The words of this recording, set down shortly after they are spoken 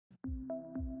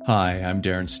Hi, I'm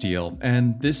Darren Steele,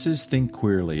 and this is Think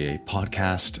Queerly, a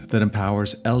podcast that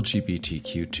empowers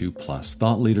LGBTQ2+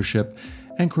 thought leadership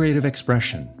and creative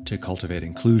expression to cultivate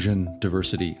inclusion,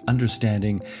 diversity,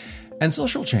 understanding, and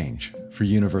social change for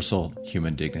universal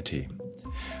human dignity.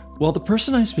 Well, the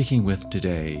person I'm speaking with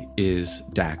today is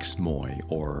Dax Moy,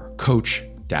 or Coach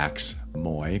Dax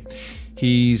Moy.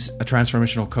 He's a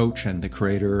transformational coach and the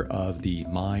creator of the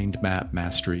Mind Map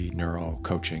Mastery Neuro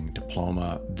Coaching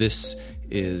Diploma. This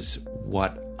is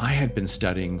what I had been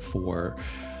studying for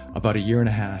about a year and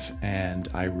a half, and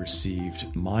I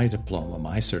received my diploma,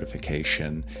 my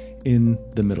certification, in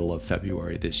the middle of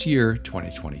February this year,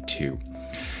 2022.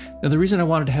 Now, the reason I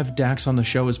wanted to have Dax on the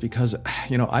show is because,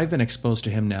 I've been exposed to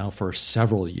him now for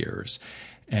several years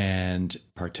and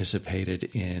participated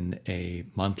in a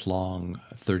month-long,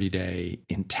 30-day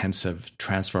intensive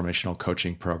transformational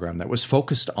coaching program that was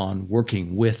focused on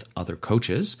working with other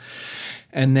coaches.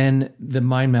 And then the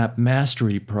Mind Map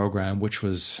Mastery program, which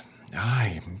was,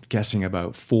 I'm guessing,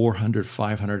 about 400,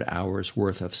 500 hours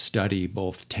worth of study,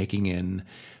 both taking in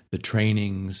the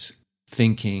trainings,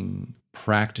 thinking,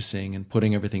 practicing, and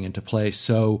putting everything into place.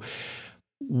 So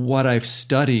what I've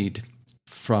studied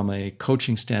from a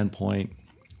coaching standpoint,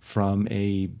 from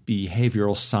a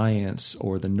behavioral science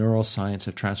or the neuroscience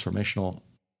of transformational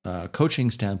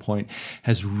coaching standpoint,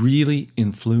 has really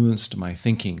influenced my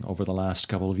thinking over the last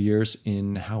couple of years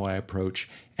in how I approach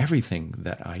everything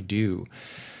that I do.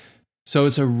 So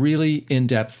it's a really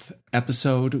in-depth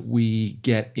episode. We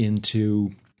get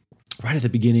into, right at the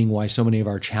beginning, why so many of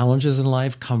our challenges in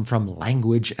life come from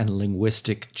language and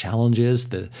linguistic challenges,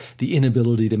 the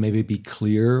inability to maybe be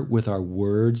clear with our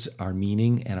words, our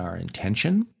meaning, and our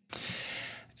intention,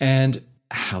 and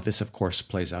how this, of course,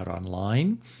 plays out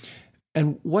online.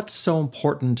 And what's so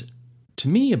important to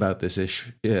me about this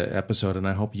episode, and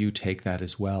I hope you take that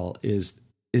as well, is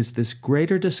this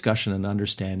greater discussion and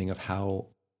understanding of how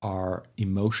our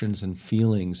emotions and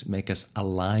feelings make us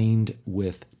aligned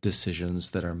with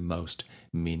decisions that are most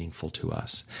meaningful to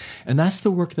us. And that's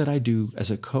the work that I do as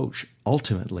a coach,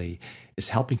 ultimately, is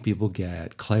helping people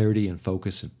get clarity and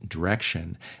focus and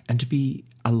direction, and to be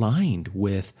aligned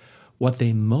with what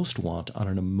they most want on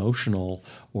an emotional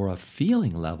or a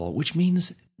feeling level, which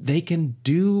means they can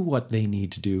do what they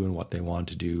need to do and what they want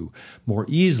to do more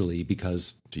easily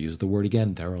because, to use the word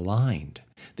again, they're aligned.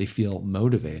 They feel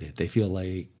motivated. They feel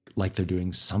like they're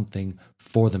doing something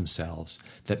for themselves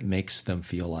that makes them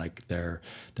feel like they're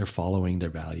following their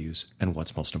values and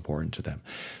what's most important to them.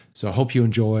 So I hope you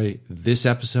enjoy this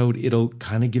episode. It'll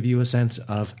kind of give you a sense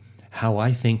of how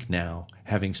I think now,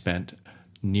 having spent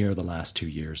near the last 2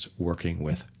 years working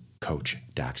with Coach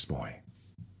Dax Moy.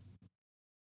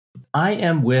 I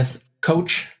am with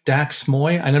Coach Dax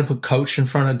Moy. I'm going to put Coach in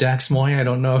front of Dax Moy. I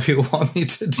don't know if you want me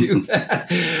to do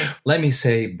that. Let me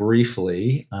say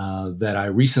briefly that I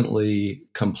recently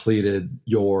completed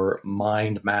your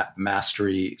Mind Map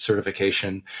Mastery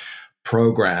certification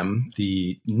program,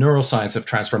 the Neuroscience of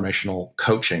Transformational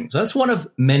Coaching. So that's one of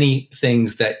many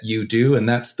things that you do, and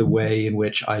that's the way in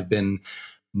which I've been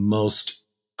most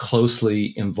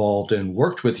closely involved and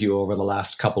worked with you over the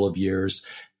last couple of years,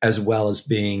 as well as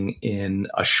being in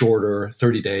a shorter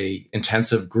 30-day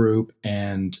intensive group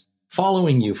and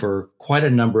following you for quite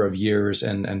a number of years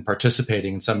and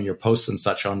participating in some of your posts and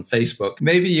such on Facebook.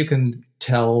 Maybe you can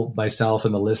tell myself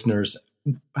and the listeners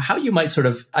how you might sort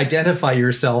of identify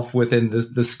yourself within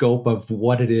the scope of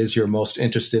what it is you're most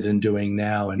interested in doing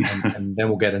now, and then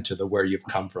we'll get into where you've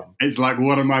come from. It's like,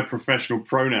 what are my professional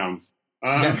pronouns?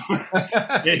 Yes,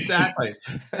 exactly.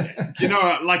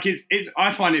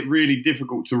 I find it really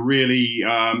difficult to really,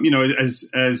 as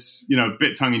a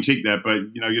bit tongue in cheek there, but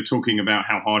you're talking about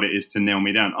how hard it is to nail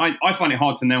me down. I find it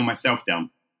hard to nail myself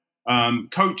down.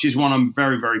 Coach is one I'm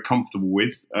very, very comfortable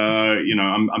with.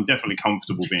 I'm definitely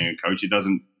comfortable being a coach. It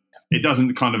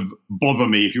doesn't kind of bother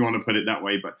me, if you want to put it that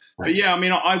way. But yeah, I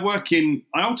mean, I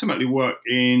ultimately work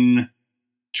in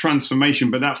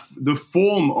transformation, but the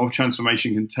form of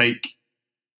transformation can take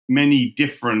many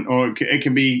different, or it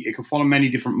can follow many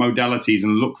different modalities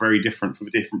and look very different for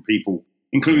different people,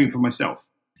 including for myself.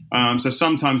 So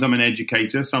sometimes I'm an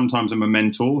educator, sometimes I'm a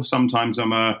mentor, sometimes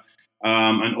I'm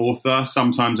an author,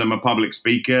 sometimes I'm a public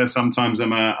speaker, sometimes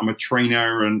I'm a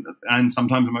trainer, and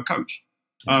sometimes I'm a coach.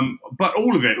 But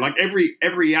all of it, like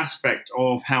every aspect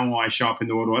of how I show up in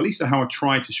the world, or at least how I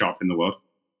try to show up in the world,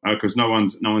 because no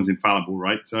one's infallible,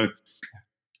 right? So,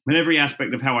 but every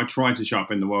aspect of how I try to show up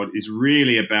in the world is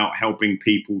really about helping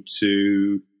people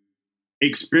to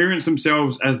experience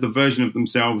themselves as the version of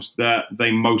themselves that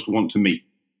they most want to meet.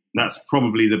 That's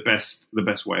probably the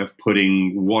best way of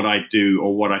putting what I do,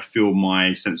 or what I feel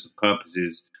my sense of purpose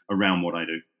is around what I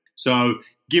do. So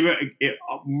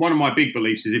one of my big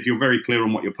beliefs is if you're very clear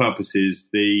on what your purpose is,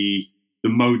 the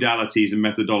modalities and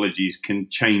methodologies can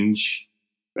change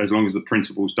as long as the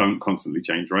principles don't constantly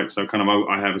change, right? So kind of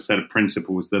I have a set of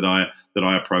principles that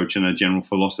I approach and a general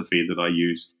philosophy that I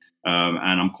use,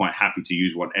 and I'm quite happy to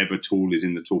use whatever tool is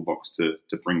in the toolbox to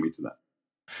bring me to that.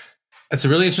 It's a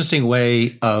really interesting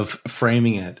way of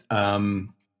framing it.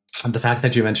 The fact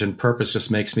that you mentioned purpose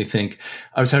just makes me think.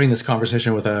 I was having this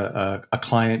conversation with a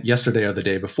client yesterday or the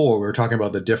day before. We were talking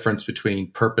about the difference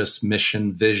between purpose,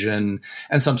 mission, vision,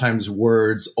 and sometimes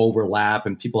words overlap,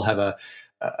 and people have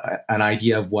an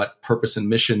idea of what purpose and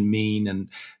mission mean. And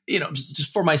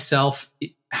just for myself,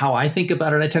 how I think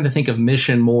about it, I tend to think of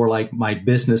mission more like my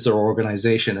business or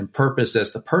organization, and purpose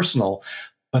as the personal,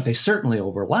 but they certainly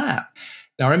overlap.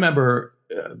 Now, I remember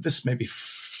this maybe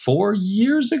 4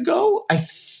 years ago. I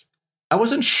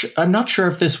wasn't sure. I'm not sure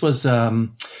if this was the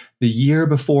year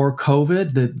before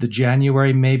COVID, the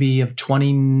January maybe of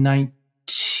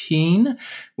 2019,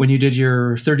 when you did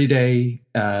your 30-day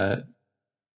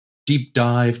deep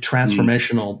dive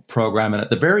transformational program. And at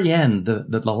the very end,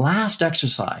 the last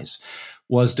exercise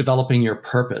was developing your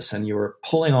purpose, and you were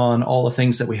pulling on all the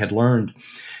things that we had learned.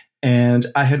 And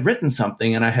I had written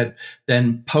something, and I had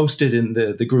then posted in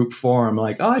the group forum,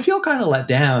 like, oh, I feel kind of let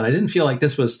down. I didn't feel like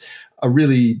this was a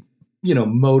really,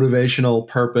 motivational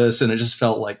purpose. And it just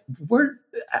felt like we're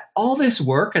all this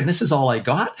work and this is all I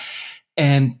got.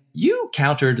 And you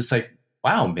countered, it's like,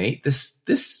 wow, mate, this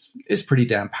is pretty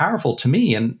damn powerful to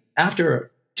me. And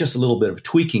after just a little bit of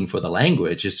tweaking for the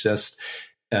language, it's just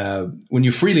when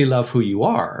you freely love who you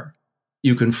are,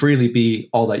 you can freely be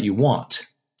all that you want.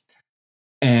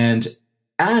 And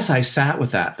as I sat with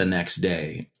that the next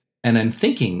day, and I'm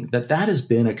thinking that has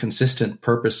been a consistent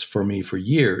purpose for me for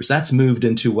years, that's moved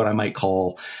into what I might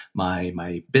call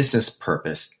my business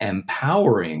purpose,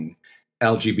 empowering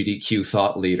LGBTQ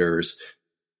thought leaders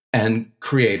and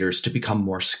creators to become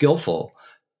more skillful.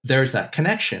 There's that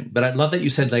connection. But I love that you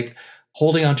said, like,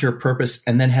 holding onto your purpose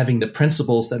and then having the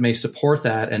principles that may support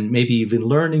that, and maybe even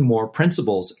learning more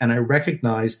principles. And I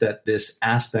recognize that this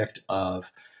aspect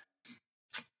of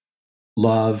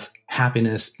love,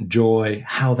 happiness, joy,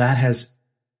 how that has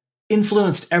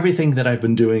influenced everything that I've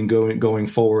been doing going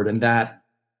forward. And that,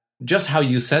 just how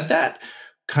you said that,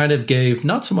 kind of gave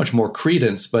not so much more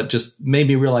credence, but just made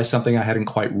me realize something I hadn't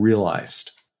quite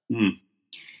realized. Mm.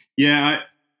 Yeah,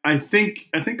 I think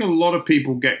a lot of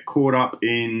people get caught up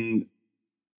in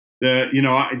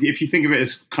if you think of it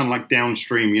as kind of like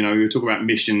downstream, you talk about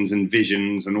missions and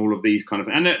visions and all of these kind of,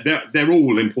 and they're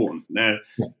all important.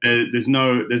 There's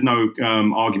no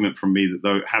argument from me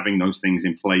that having those things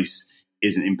in place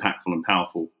isn't impactful and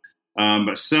powerful.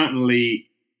 But certainly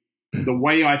the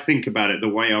way I think about it, the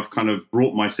way I've kind of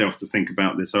brought myself to think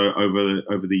about this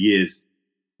over the years,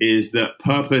 is that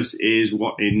purpose is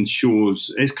what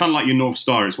ensures, it's kind of like your North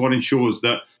Star. It's what ensures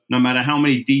that no matter how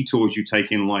many detours you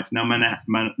take in life, no matter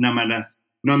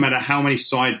how many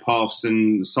side paths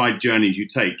and side journeys you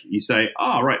take, you say,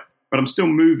 "Oh, right, but I'm still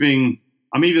moving.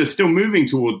 I'm either still moving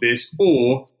toward this,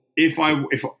 or if I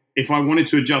wanted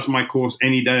to adjust my course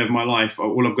any day of my life,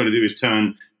 all I've got to do is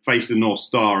face the North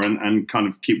Star and kind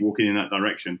of keep walking in that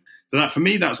direction." So that, for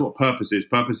me, that's what purpose is.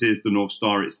 Purpose is the North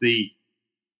Star. It's the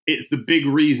big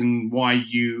reason why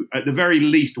you, at the very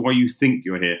least, why you think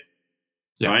you're here,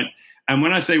 right? And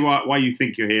when I say why you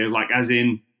think you're here, like as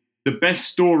in the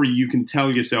best story you can tell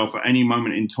yourself at any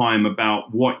moment in time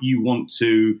about what you want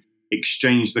to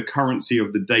exchange the currency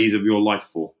of the days of your life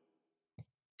for.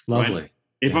 Lovely. Right?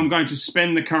 If I'm going to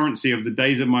spend the currency of the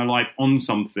days of my life on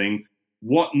something,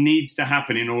 what needs to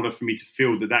happen in order for me to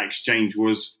feel that exchange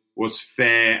was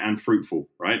fair and fruitful,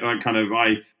 right?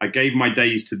 I gave my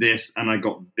days to this and I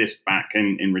got this back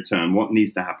in return. What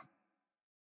needs to happen?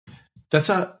 That's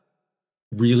a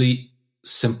really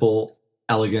simple,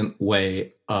 elegant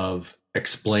way of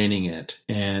explaining it.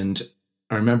 And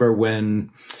I remember when,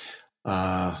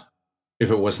 if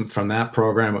it wasn't from that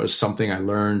program, it was something I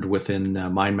learned within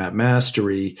Mind Map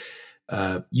Mastery.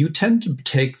 You tend to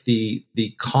take the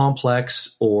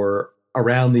complex or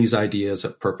around these ideas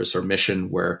of purpose or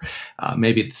mission, where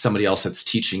maybe somebody else that's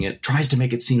teaching it tries to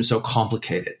make it seem so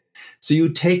complicated. So you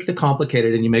take the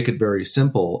complicated and you make it very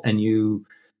simple. And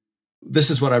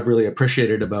this is what I've really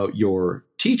appreciated about your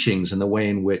teachings and the way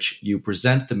in which you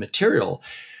present the material.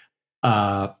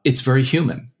 It's very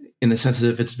human in the sense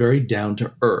of it's very down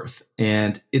to earth.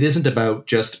 And it isn't about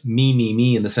just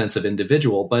me in the sense of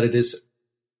individual, but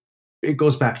it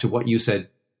goes back to what you said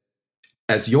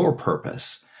as your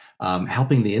purpose,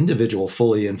 helping the individual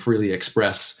fully and freely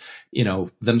express,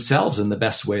 themselves in the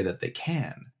best way that they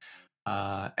can.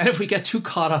 And if we get too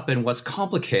caught up in what's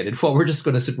complicated, well, we're just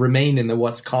going to remain in the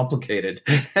what's complicated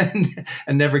and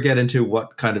never get into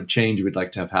what kind of change we'd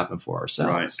like to have happen for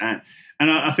ourselves. Right.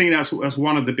 And I think that's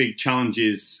one of the big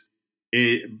challenges.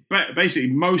 Basically,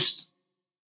 most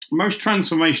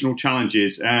transformational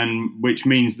challenges, and which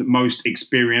means that most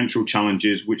experiential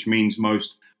challenges, which means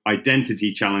most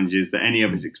identity challenges that any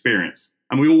of us experience.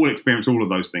 And we all experience all of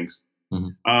those things.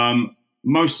 Mm-hmm.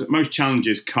 Most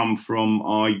challenges come from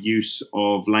our use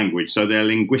of language. So they're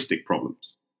linguistic problems.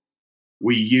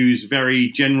 We use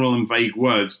very general and vague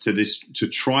words to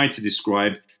try to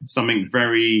describe something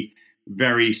very,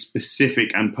 very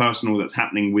specific and personal that's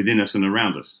happening within us and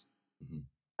around us. Mm-hmm.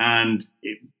 And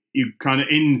you kind of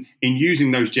in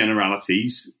using those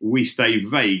generalities, we stay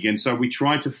vague. And so we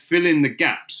try to fill in the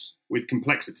gaps with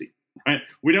complexity. Right?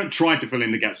 We don't try to fill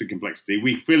in the gaps with complexity.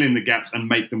 We fill in the gaps and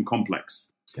make them complex.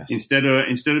 Yes. Instead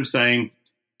of saying,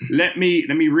 let me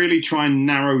really try and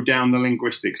narrow down the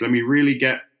linguistics. Let me really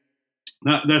get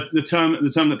the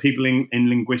term that people in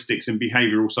linguistics and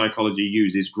behavioral psychology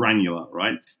use is granular,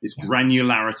 right? It's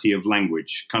granularity of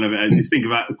language. Kind of as you think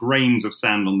about grains of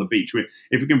sand on the beach.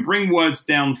 If we can bring words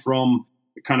down from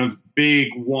kind of big,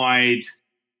 wide,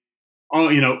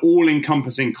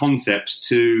 all-encompassing concepts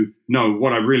to no,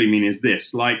 what I really mean is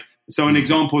this. Like, so an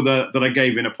example that I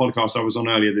gave in a podcast I was on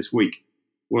earlier this week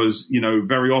was,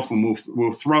 very often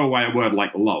we'll throw away a word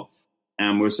like love,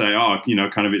 and we'll say,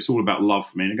 kind of it's all about love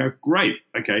for me. And I go, great,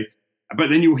 okay. But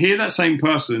then you'll hear that same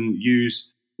person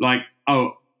use like,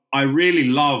 oh, I really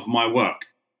love my work.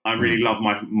 I really love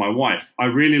my wife. I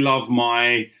really love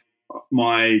my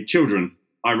children.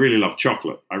 I really love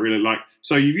chocolate. I really like.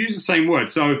 So you've used the same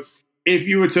word. So if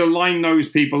you were to line those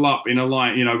people up in a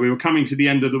line, we were coming to the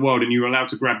end of the world and you were allowed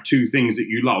to grab two things that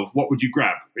you love, what would you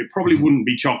grab? It probably wouldn't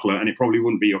be chocolate, and it probably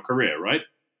wouldn't be your career, right?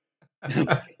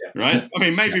 Right? I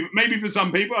mean, maybe for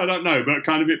some people, I don't know, but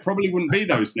kind of it probably wouldn't be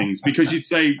those things, because you'd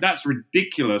say, that's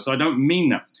ridiculous. I don't mean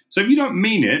that. So if you don't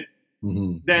mean it,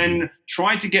 then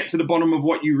try to get to the bottom of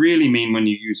what you really mean when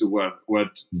you use a word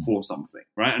for something,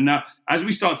 right? And now, as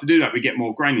we start to do that, we get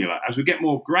more granular. As we get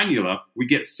more granular, we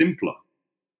get simpler.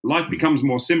 Life becomes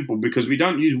more simple because we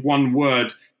don't use one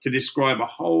word to describe a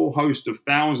whole host of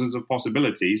thousands of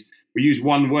possibilities. We use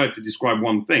one word to describe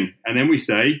one thing. And then we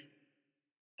say,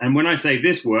 and when I say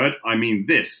this word, I mean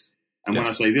this. And when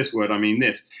I say this word, I mean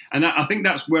this. And I think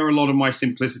that's where a lot of my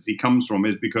simplicity comes from,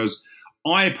 is because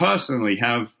I personally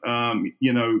have,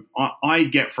 I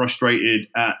get frustrated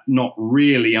at not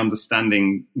really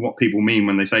understanding what people mean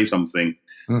when they say something.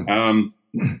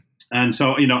 And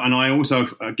so, and I also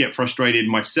get frustrated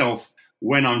myself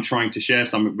when I'm trying to share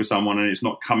something with someone and it's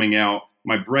not coming out.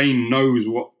 My brain knows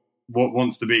what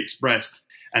wants to be expressed,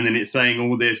 and then it's saying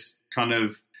all this kind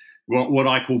of what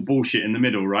I call bullshit in the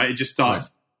middle, right? It just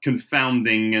starts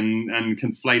confounding and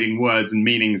conflating words and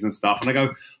meanings and stuff. And I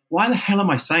go, why the hell am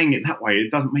I saying it that way?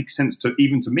 It doesn't make sense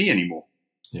even to me anymore.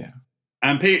 Yeah.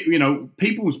 And,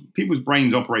 people's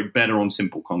brains operate better on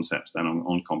simple concepts than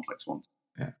on complex ones.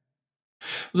 Yeah.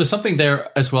 Well, there's something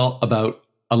there as well about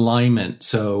alignment.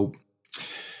 So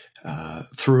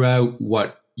throughout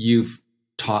what you've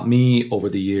taught me over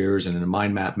the years and in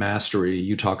Mind Map Mastery,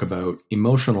 you talk about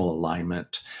emotional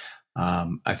alignment.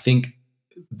 I think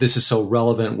this is so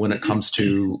relevant when it comes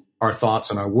to our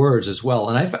thoughts and our words as well.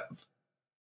 And I've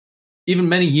even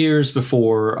many years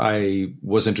before I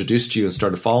was introduced to you and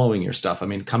started following your stuff, I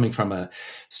mean, coming from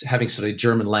having studied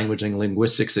German language and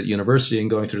linguistics at university and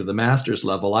going through to the master's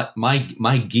level,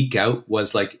 my geek out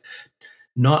was like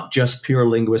not just pure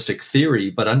linguistic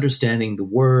theory, but understanding the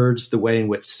words, the way in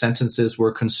which sentences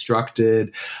were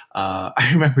constructed. I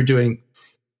remember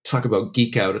talk about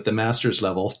geek out at the master's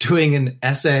level, doing an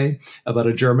essay about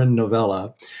a German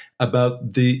novella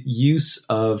about the use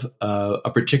of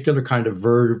a particular kind of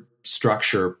verb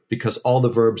structure, because all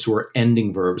the verbs were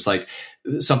ending verbs, like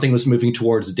something was moving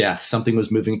towards death, something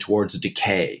was moving towards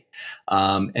decay.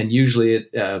 And usually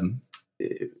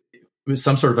it was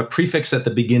some sort of a prefix at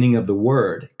the beginning of the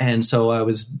word. And so I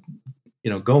was,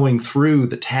 going through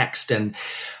the text,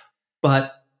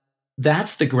 but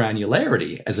that's the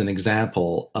granularity as an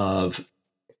example of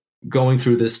going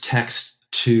through this text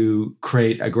to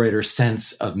create a greater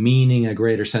sense of meaning, a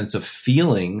greater sense of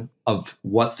feeling of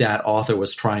what that author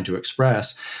was trying to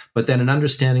express, but then an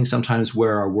understanding sometimes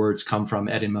where our words come from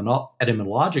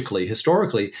etymologically,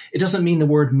 historically. It doesn't mean the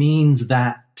word means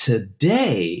that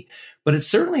today, but it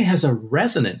certainly has a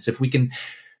resonance.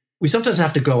 We sometimes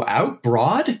have to go out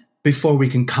broad before we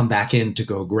can come back in to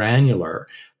go granular.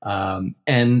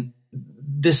 And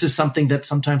this is something that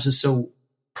sometimes is so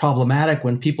problematic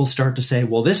when people start to say,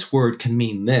 well, this word can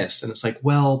mean this. And it's like,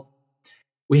 well,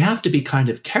 we have to be kind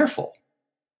of careful.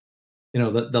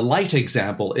 The light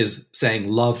example is saying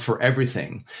love for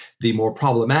everything. The more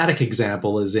problematic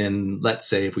example is in, let's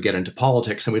say, if we get into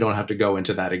politics, and we don't have to go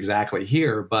into that exactly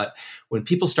here, but when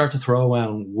people start to throw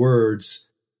around words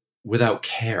without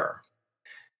care,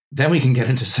 then we can get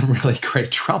into some really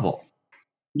great trouble.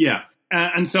 Yeah.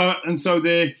 And so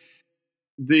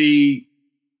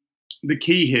the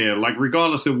key here, like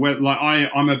regardless of where, like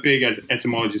I'm a big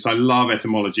etymologist. I love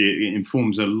etymology. It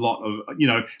informs a lot of,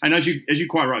 and as you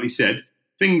quite rightly said,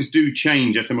 things do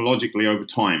change etymologically over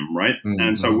time, right? Mm-hmm.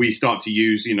 And so we start to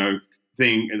use,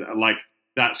 thing like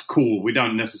that's cool. We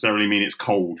don't necessarily mean it's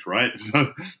cold, right?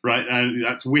 Right? And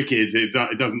that's wicked. It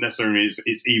doesn't necessarily mean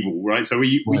it's evil, right? So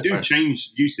we do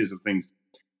change uses of things.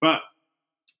 But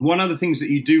one of the things that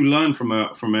you do learn from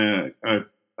a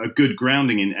good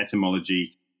grounding in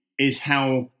etymology is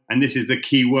how, and this is the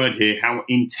key word here, how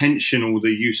intentional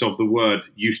the use of the word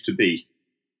used to be.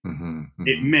 Mm-hmm, mm-hmm.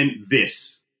 It meant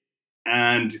this.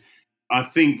 And I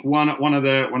think one of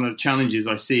the challenges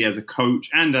I see as a coach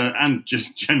and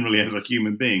just generally as a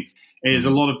human being is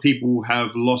a lot of people have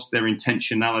lost their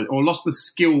intentionality or lost the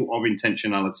skill of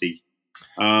intentionality.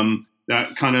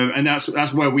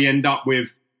 That's where we end up with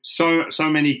so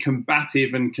many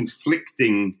combative and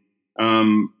conflicting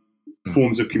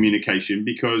forms of communication,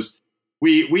 because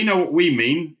we know what we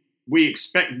mean. We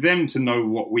expect them to know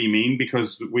what we mean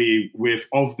because we're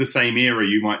of the same era,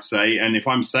 you might say. And if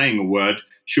I'm saying a word,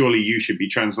 surely you should be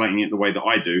translating it the way that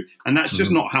I do. And that's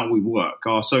just not how we work.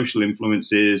 Our social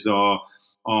influences are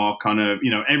kind of,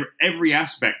 every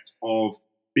aspect of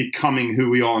becoming who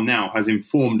we are now has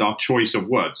informed our choice of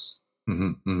words,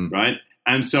 right?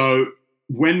 And so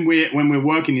when we're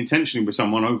working intentionally with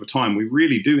someone over time, we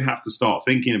really do have to start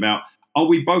thinking about, are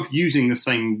we both using the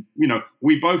same,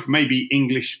 we both may be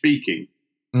English speaking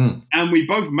and we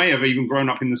both may have even grown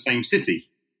up in the same city,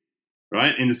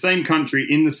 right? In the same country,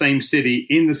 in the same city,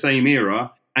 in the same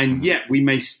era. And yet we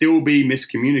may still be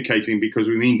miscommunicating because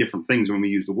we mean different things when we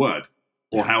use the word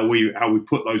or how we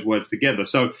put those words together.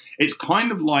 So it's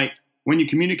kind of like when you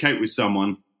communicate with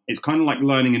someone, it's kind of like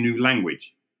learning a new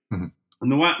language. Mm-hmm.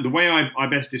 And the way I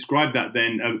best describe that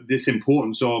then, this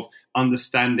importance of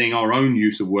understanding our own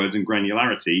use of words and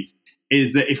granularity,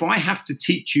 is that if I have to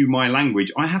teach you my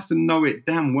language, I have to know it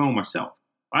damn well myself.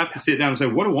 I have to sit down and say,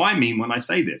 what do I mean when I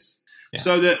say this? Yeah.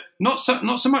 So that not so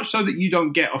much so that you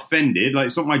don't get offended. Like,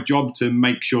 it's not my job to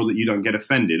make sure that you don't get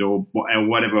offended or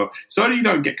whatever, so that you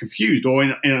don't get confused. Or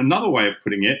in another way of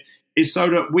putting it is so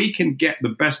that we can get the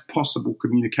best possible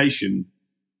communication.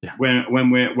 Yeah.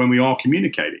 When we are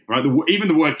communicating, right? Even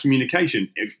the word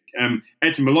communication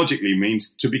etymologically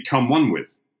means to become one with.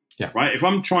 Yeah. Right. If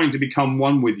I'm trying to become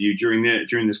one with you during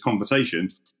this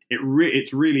conversation,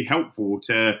 it's really helpful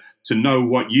to know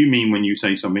what you mean when you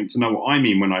say something, to know what I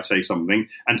mean when I say something,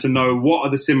 and to know what are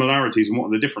the similarities and what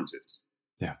are the differences.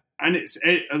 Yeah. And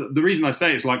the reason I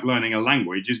say it's like learning a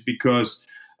language is because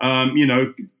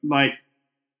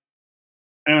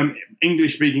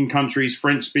English-speaking countries,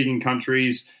 French-speaking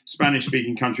countries,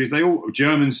 Spanish-speaking countries,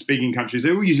 German-speaking countries,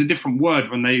 they all use a different word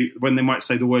when they might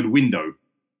say the word window,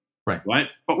 right?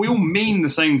 But we all mean the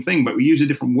same thing, but we use a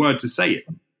different word to say it.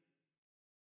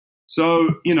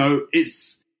 So,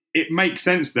 it makes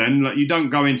sense then that you don't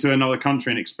go into another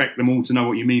country and expect them all to know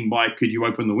what you mean by "could you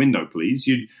open the window, please?"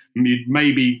 You'd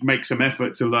maybe make some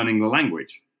effort to learning the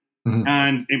language. Mm-hmm.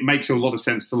 And it makes a lot of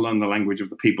sense to learn the language of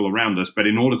the people around us. But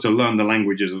in order to learn the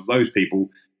languages of those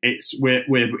people, I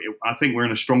think we're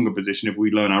in a stronger position if we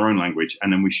learn our own language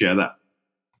and then we share that.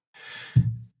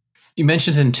 You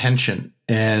mentioned intention,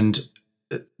 and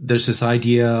there's this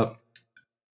idea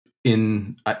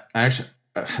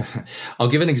I'll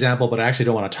give an example, but I actually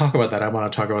don't want to talk about that. I want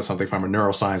to talk about something from a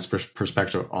neuroscience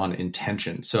perspective on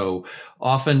intention. So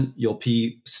often you'll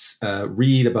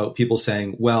read about people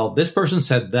saying, well, this person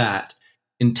said that,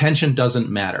 intention doesn't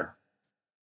matter,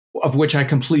 of which I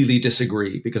completely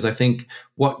disagree, because I think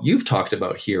what you've talked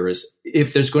about here is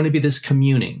if there's going to be this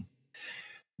communing,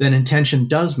 then intention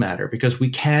does matter, because we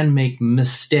can make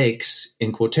mistakes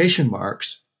in quotation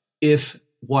marks if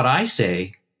what I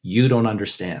say you don't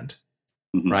understand.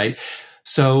 Mm-hmm. Right?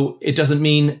 So it doesn't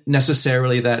mean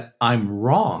necessarily that I'm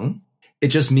wrong. It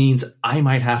just means I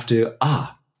might have to,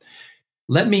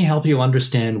 let me help you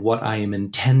understand what I am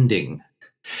intending.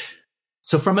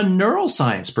 So from a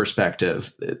neuroscience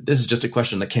perspective, this is just a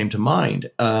question that came to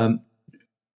mind. Do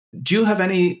you have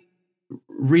any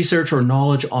research or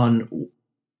knowledge on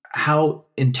how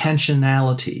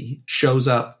intentionality shows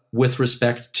up with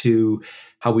respect to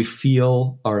how we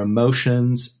feel, our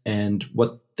emotions, and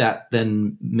what that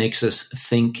then makes us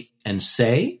think and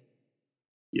say?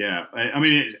 Yeah, I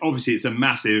mean, obviously, it's a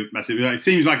massive. It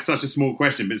seems like such a small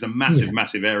question, but it's a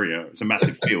massive area. It's a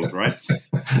massive field, right?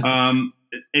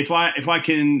 If I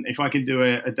can do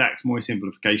a Dax Moy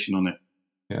simplification on it,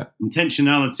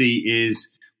 intentionality is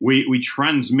we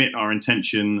transmit our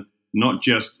intention not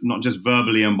just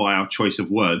verbally and by our choice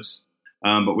of words,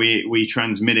 but we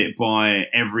transmit it by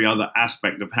every other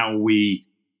aspect of how we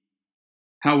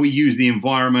use the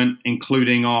environment,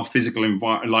 including our physical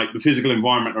environment, like the physical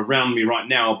environment around me right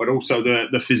now, but also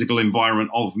the physical environment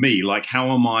of me. Like,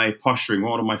 how am I posturing?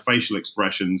 What are my facial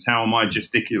expressions? How am I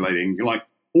gesticulating? Like,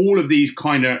 all of these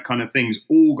kind of things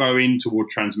all go in toward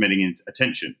transmitting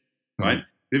attention, right?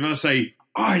 If I say,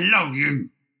 "I love you,"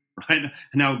 right,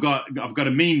 and I've got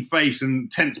a mean face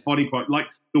and tense body part, like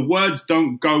the words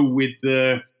don't go with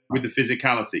the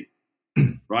physicality,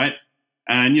 right?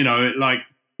 And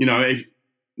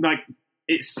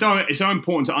it's so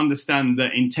important to understand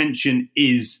that intention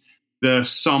is the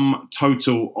sum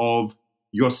total of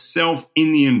yourself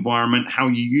in the environment, how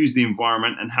you use the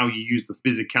environment, and how you use the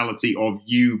physicality of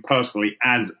you personally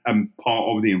as a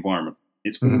part of the environment.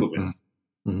 It's all of it.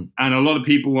 And a lot of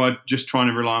people are just trying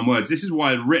to rely on words. This is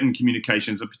why written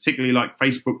communications, are particularly like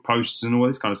Facebook posts and all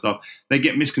this kind of stuff, they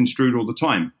get misconstrued all the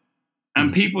time.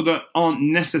 And people that aren't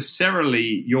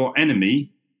necessarily your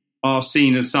enemy are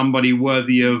seen as somebody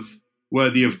worthy of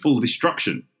full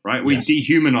destruction, right? We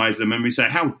dehumanize them and we say,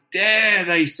 how dare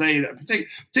they say that?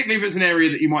 Particularly if it's an area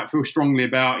that you might feel strongly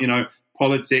about,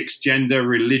 politics, gender,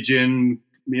 religion,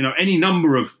 any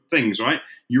number of things, right?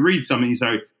 You read something, you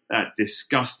say, that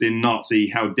disgusting Nazi,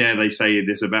 how dare they say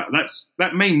this about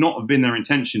that may not have been their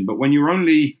intention, but when you're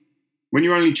only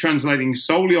translating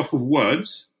solely off of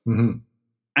words, and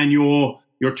you're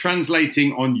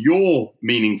translating on your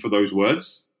meaning for those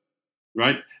words,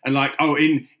 right? And like,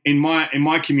 in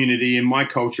my community, in my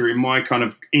culture, in my kind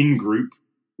of in-group,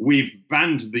 we've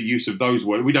banned the use of those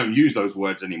words. We don't use those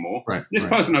words anymore. Right, this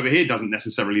person over here doesn't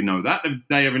necessarily know that.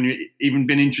 They haven't even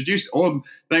been introduced, or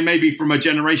they may be from a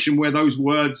generation where those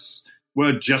words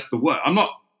were just the word. I'm not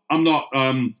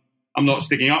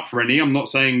sticking up for any. I'm not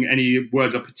saying any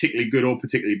words are particularly good or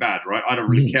particularly bad, right? I don't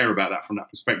really care about that from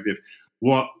that perspective.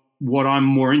 What I'm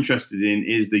more interested in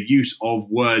is the use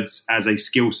of words as a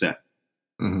skill set.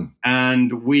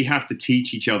 And we have to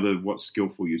teach each other what's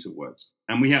skillful use of words.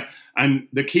 And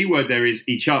the key word there is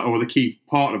each other, or the key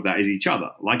part of that is each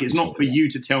other. Like, it's not for you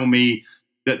to tell me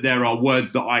that there are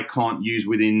words that I can't use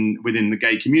within the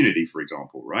gay community, for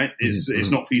example, right? It's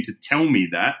not for you to tell me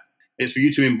that. It's for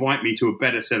you to invite me to a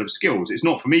better set of skills. It's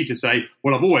not for me to say,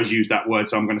 well, I've always used that word,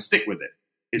 so I'm going to stick with it.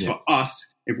 It's for us,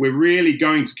 if we're really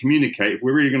going to communicate, if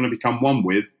we're really going to become one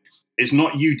with, it's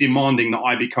not you demanding that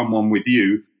I become one with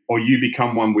you or you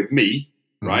become one with me,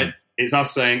 right? It's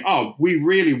us saying, oh, we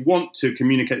really want to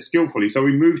communicate skillfully. So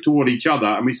we move toward each other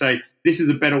and we say, this is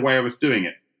a better way of us doing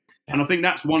it. And I think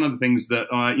that's one of the things that,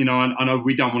 I know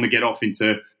we don't want to get off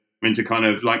into kind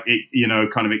of like,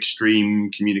 kind of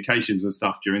extreme communications and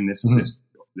stuff during this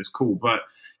call. But,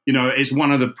 it's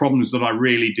one of the problems that I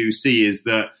really do see is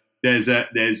that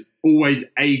there's always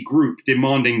a group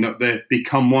demanding that they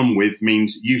become one with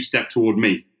means you step toward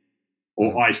me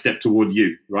or I step toward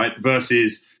you, right?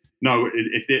 Versus, no,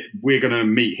 we're going to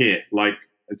meet here, like,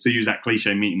 to use that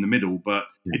cliche, meet in the middle. But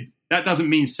that doesn't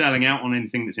mean selling out on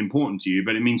anything that's important to you,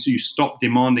 but it means you stop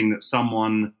demanding that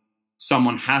someone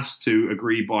has to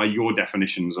agree by your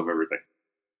definitions of everything.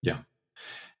 Yeah.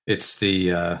 It's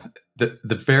the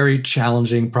very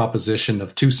challenging proposition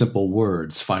of two simple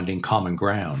words, finding common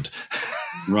ground.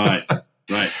 Right.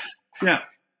 Yeah.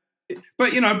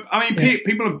 But,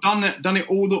 people have done it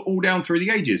all down through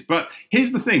the ages. But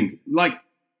here's the thing, like,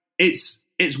 it's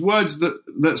words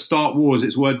that start wars.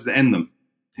 It's words that end them.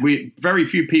 Very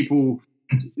few people,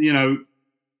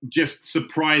 just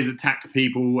surprise attack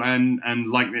people and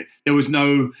like there was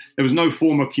no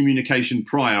form of communication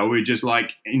prior. We just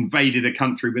like invaded a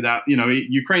country without,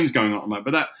 Ukraine's going on that,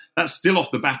 but that's still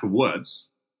off the back of words.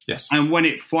 Yes. And when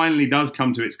it finally does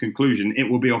come to its conclusion, it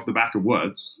will be off the back of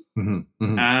words. And,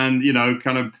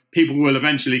 kind of people will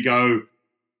eventually go,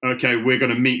 okay, we're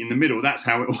going to meet in the middle. That's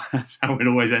how it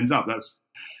always ends up. That's,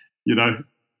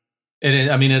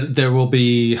 And there will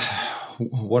be,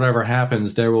 whatever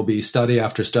happens, there will be study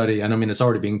after study. And it's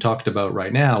already being talked about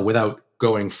right now without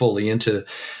going fully into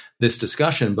this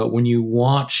discussion. But when you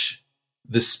watch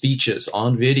the speeches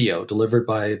on video delivered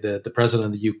by the president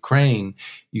of the Ukraine,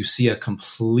 you see a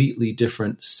completely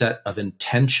different set of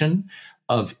intention,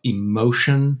 of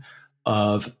emotion,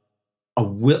 of a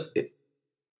will.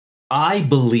 I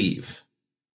believe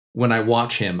when I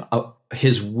watch him,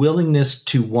 his willingness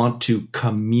to want to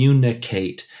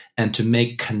communicate and to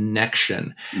make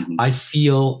connection. Mm-hmm. I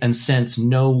feel and sense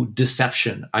no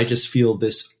deception. I just feel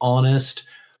this honest,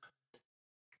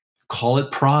 call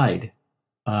it pride,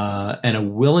 and a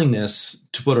willingness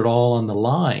to put it all on the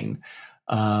line,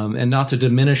 and not to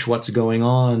diminish what's going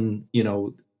on,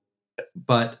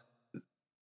 but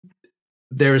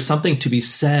there is something to be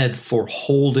said for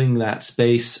holding that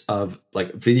space of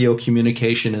like video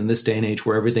communication in this day and age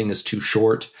where everything is too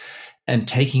short, and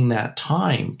taking that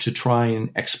time to try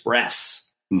and express.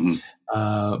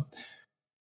 Mm-hmm.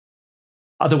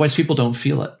 Otherwise, people don't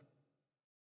feel it.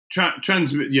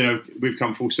 We've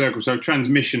come full circle. So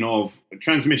transmission of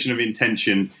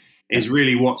intention is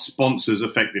really what sponsors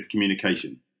effective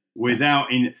communication. Without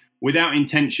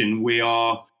intention, we're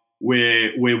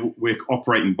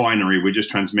operating binary. We're just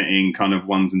transmitting kind of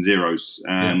ones and zeros,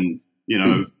 and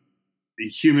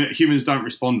humans don't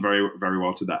respond very very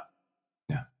well to that.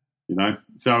 Yeah,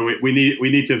 so we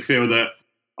need to feel that,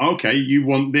 okay, you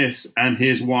want this, and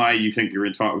here's why you think you're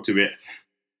entitled to it,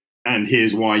 and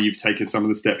here's why you've taken some of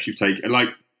the steps you've taken. Like,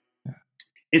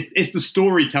 it's the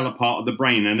storyteller part of the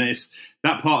brain, and it's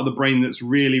that part of the brain that's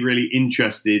really really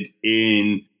interested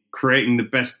in creating the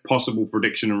best possible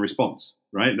prediction and response.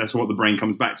 Right? That's what the brain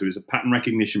comes back to. It's a pattern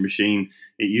recognition machine.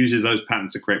 It uses those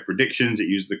patterns to create predictions. It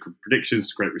uses the predictions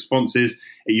to create responses.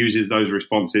 It uses those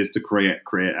responses to create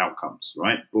outcomes,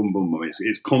 right? Boom, boom, boom.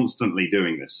 It's constantly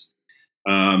doing this,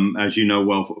 as you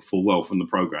know full well from the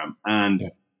program.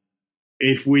 And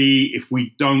if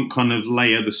we don't kind of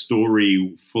layer the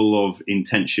story full of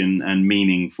intention and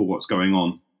meaning for what's going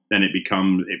on, then it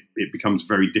becomes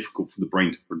very difficult for the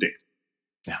brain to predict.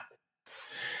 Yeah.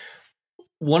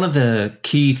 One of the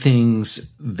key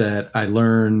things that I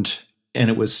learned, and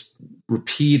it was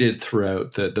repeated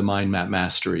throughout the Mind Map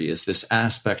Mastery, is this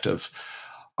aspect of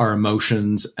our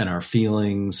emotions and our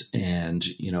feelings. And,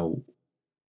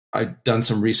 I've done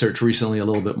some research recently a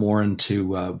little bit more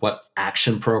into what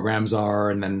action programs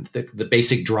are, and then the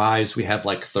basic drives we have,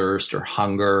 like thirst or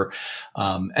hunger.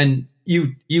 And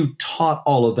you taught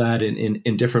all of that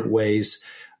in different ways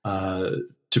to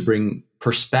bring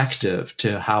perspective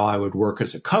to how I would work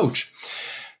as a coach.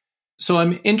 So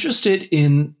I'm interested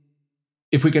in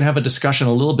if we could have a discussion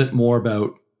a little bit more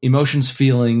about emotions,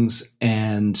 feelings,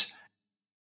 and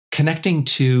connecting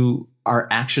to our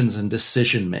actions and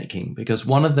decision making, because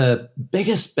one of the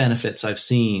biggest benefits I've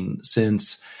seen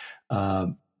since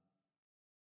better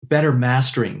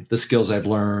mastering the skills I've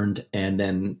learned and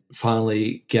then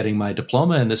finally getting my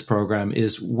diploma in this program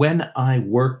is when I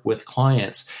work with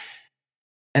clients.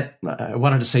 And I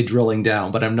wanted to say drilling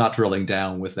down, but I'm not drilling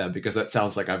down with them because that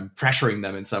sounds like I'm pressuring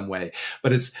them in some way.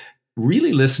 But it's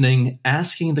really listening,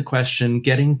 asking the question,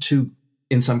 getting to,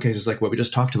 in some cases, like what we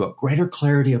just talked about, greater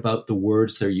clarity about the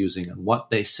words they're using and what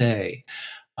they say.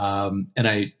 And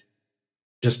I,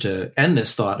 just to end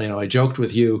this thought, I joked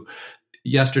with you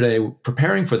yesterday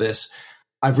preparing for this.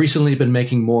 I've recently been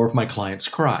making more of my clients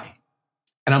cry.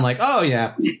 And I'm like, oh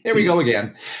yeah, here we go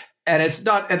again. And it's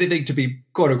not anything to be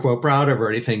quote unquote proud of or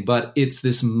anything, but it's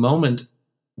this moment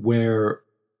where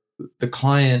the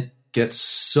client gets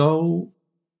so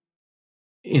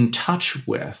in touch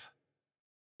with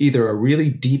either a really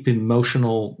deep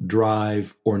emotional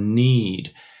drive or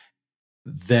need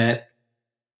that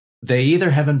they either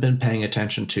haven't been paying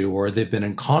attention to, or they've been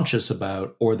unconscious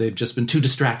about, or they've just been too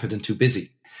distracted and too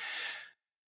busy.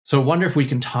 So I wonder if we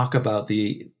can talk about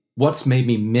what's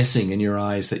maybe missing in your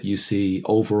eyes that you see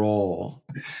overall.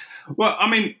 Well, I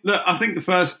mean, look, I think the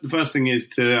first thing is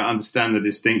to understand the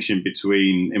distinction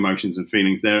between emotions and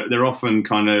feelings. They're often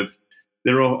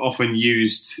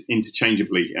used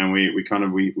interchangeably, and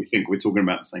we think we're talking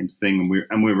about the same thing,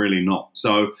 and we're really not.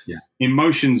 So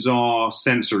Emotions are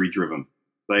sensory driven.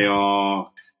 They're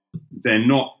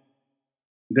not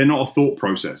a thought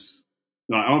process.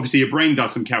 Like, obviously your brain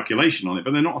does some calculation on it,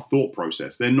 but they're not a thought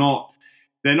process. They're not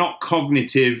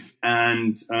cognitive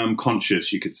and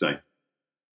conscious, you could say.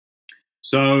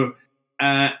 So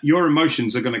your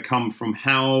emotions are going to come from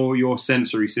how your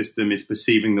sensory system is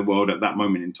perceiving the world at that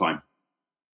moment in time.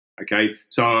 Okay,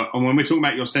 so and when we're talking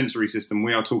about your sensory system,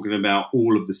 we are talking about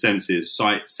all of the senses: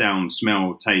 sight, sound,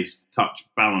 smell, taste, touch,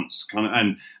 balance,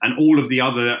 and all of the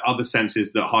other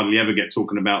senses that hardly ever get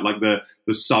talking about, like the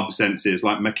sub senses,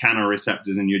 like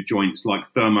mechanoreceptors in your joints,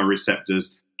 like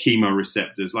thermoreceptors,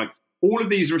 chemoreceptors, like all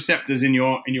of these receptors in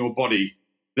your body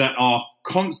that are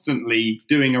constantly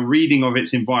doing a reading of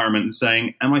its environment and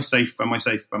saying, am I safe? Am I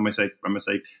safe? Am I safe? Am I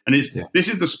safe? And this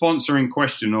is the sponsoring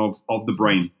question of the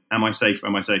brain. Am I safe?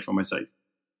 Am I safe? Am I safe?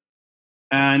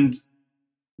 And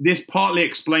this partly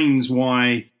explains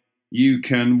why you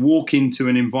can walk into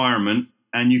an environment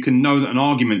and you can know that an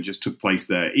argument just took place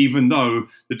there, even though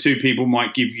the two people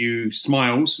might give you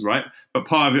smiles, right? But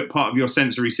part of your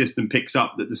sensory system picks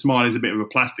up that the smile is a bit of a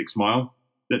plastic smile,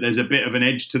 that there's a bit of an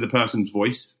edge to the person's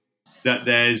voice, that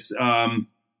there's kind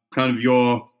of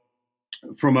your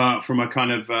from a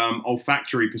kind of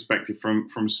olfactory perspective,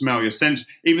 from smell, your sense,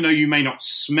 even though you may not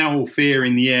smell fear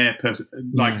in the air,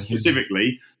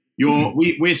 specifically,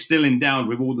 we're still endowed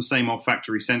with all the same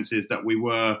olfactory senses that we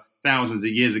were thousands of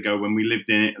years ago when we lived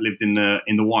in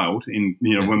the wild,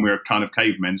 when we were kind of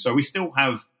cavemen. So we still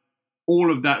have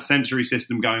all of that sensory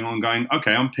system going on,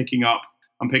 okay, I'm picking up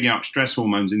stress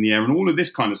hormones in the air and all of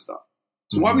this kind of stuff.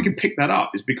 So why we can pick that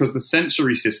up is because the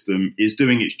sensory system is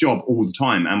doing its job all the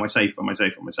time. Am I safe? Am I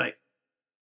safe? Am I safe?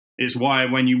 It's why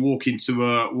when you walk into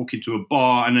a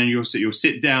bar and then you'll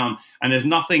sit down and there's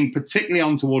nothing particularly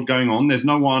untoward going on. There's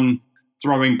no one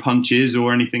throwing punches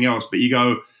or anything else, but you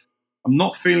go, I'm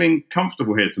not feeling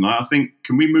comfortable here tonight. I think,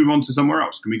 can we move on to somewhere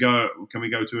else? Can we go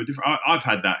to a different? I've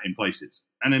had that in places,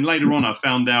 and then later on, I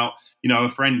found out, a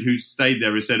friend who stayed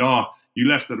there has said, "Oh, you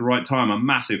left at the right time. A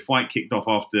massive fight kicked off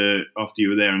after you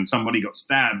were there, and somebody got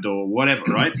stabbed or whatever."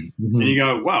 Right? And you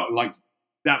go, "Wow!" Like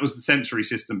that was the sensory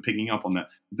system picking up on that.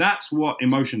 That's what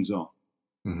emotions are.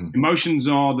 Emotions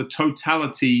are the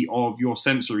totality of your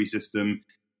sensory system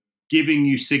giving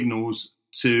you signals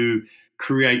to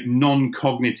create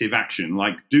non-cognitive action,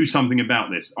 like do something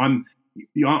about this. I'm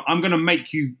going to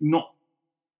make you not.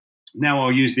 Now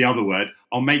I'll use the other word.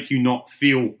 I'll make you not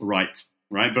feel right,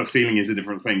 but feeling is a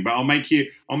different thing. But I'll make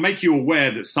you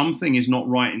aware that something is not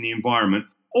right in the environment,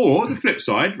 or the flip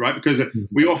side, right? Because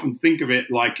we often think of it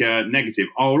like negative.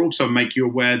 I'll also make you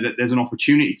aware that there's an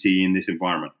opportunity in this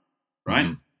environment,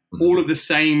 right? All of the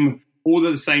same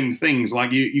things.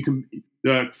 Like you can.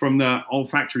 From the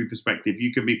olfactory perspective,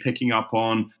 you could be picking up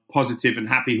on positive and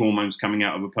happy hormones coming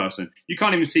out of a person. You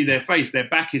can't even see their face; their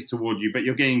back is toward you, but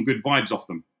you're getting good vibes off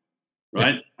them,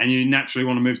 right? Yeah. And you naturally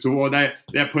want to move toward.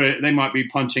 They might be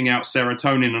punching out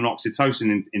serotonin and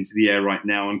oxytocin into the air right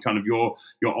now, and kind of your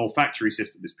olfactory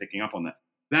system is picking up on that.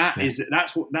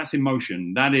 That's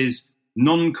emotion. That is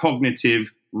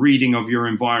non-cognitive reading of your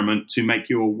environment to make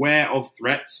you aware of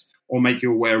threats or make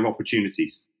you aware of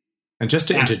opportunities. And just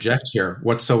to interject here,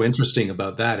 what's so interesting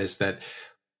about that is that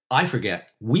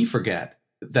we forget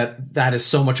that is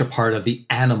so much a part of the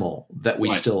animal that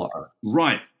we still are.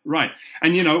 Right.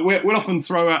 And, we'll often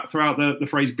throw out the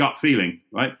phrase gut feeling,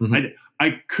 right?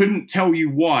 I couldn't tell you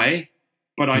why,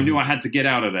 but I knew I had to get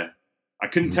out of there. I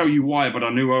couldn't tell you why, but I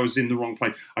knew I was in the wrong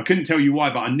place. I couldn't tell you why,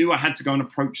 but I knew I had to go and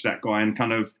approach that guy and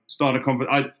kind of start a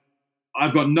conversation.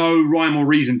 I've got no rhyme or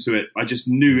reason to it. I just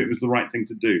knew it was the right thing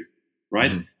to do,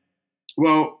 right?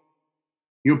 Well,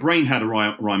 your brain had a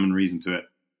rhyme and reason to it.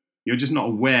 You're just not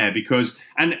aware because,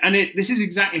 this is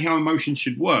exactly how emotions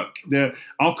should work.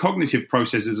 Our cognitive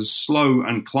processes are slow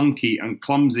and clunky and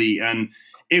clumsy, and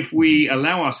if we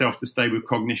allow ourselves to stay with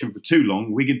cognition for too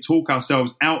long, we can talk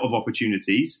ourselves out of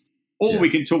opportunities, or we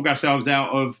can talk ourselves out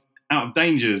of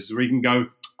dangers. We can go,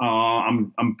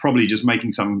 I'm probably just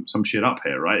making some shit up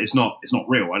here, right? It's not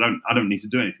real. I don't need to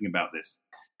do anything about this.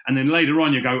 And then later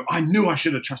on, you go, I knew I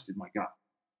should have trusted my gut.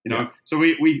 So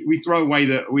we throw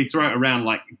it around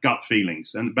like gut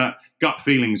feelings, but gut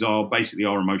feelings are basically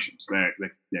our emotions.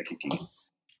 They're kicking in.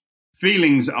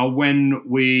 Feelings are when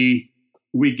we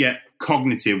get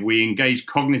cognitive. We engage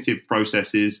cognitive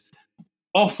processes,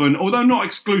 often, although not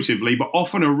exclusively, but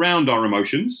often around our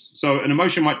emotions. So an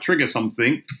emotion might trigger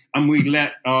something, and we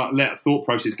let a thought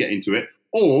process get into it,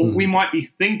 or we might be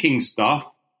thinking stuff.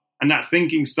 And that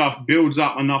thinking stuff builds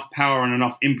up enough power and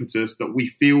enough impetus that we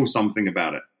feel something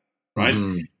about it, right?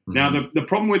 Now, the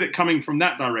problem with it coming from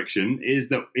that direction is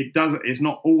that it's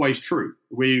not always true.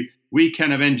 We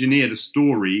kind of engineered a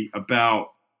story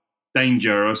about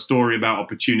danger, a story about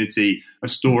opportunity, a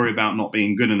story about not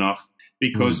being good enough,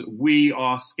 because we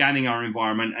are scanning our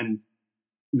environment and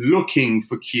looking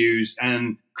for cues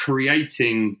and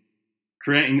creating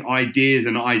ideas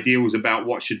and ideals about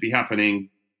what should be happening.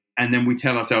 And then we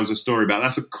tell ourselves a story about it.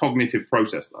 That's a cognitive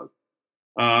process, though.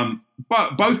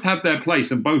 But both have their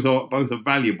place, and both are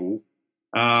valuable.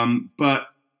 But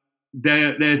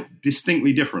they're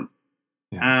distinctly different.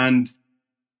 And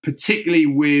particularly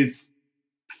with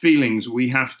feelings, we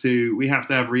have to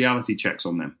have reality checks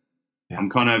on them. I'm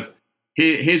kind of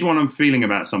here's what I'm feeling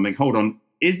about something. Hold on,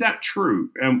 is that true?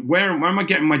 And where am I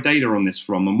getting my data on this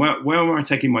from? And where am I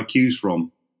taking my cues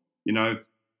from?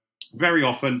 Very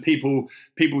often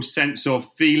people's sense of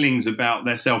feelings about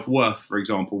their self-worth, for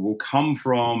example, will come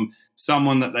from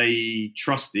someone that they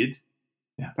trusted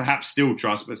perhaps still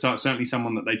trust, but certainly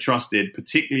someone that they trusted,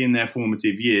 particularly in their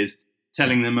formative years,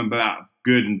 telling them about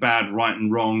good and bad, right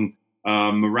and wrong,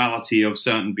 morality of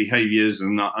certain behaviors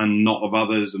and not of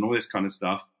others, and all this kind of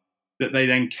stuff, that they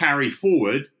then carry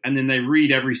forward, and then they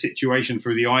read every situation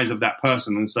through the eyes of that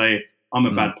person and say, I'm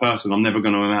a bad person. I'm never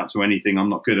going to amount to anything. I'm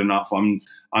not good enough. I'm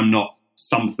not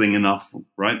something enough,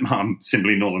 right? I'm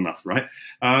simply not enough, right?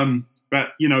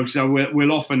 But, so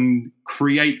we'll often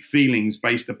create feelings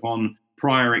based upon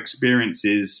prior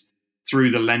experiences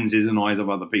through the lenses and eyes of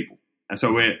other people. And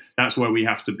so that's where we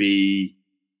have to be,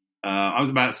 I was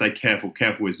about to say careful.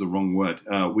 Careful is the wrong word.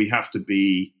 We have to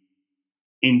be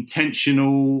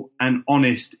intentional and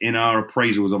honest in our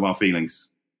appraisals of our feelings.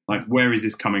 Like, where is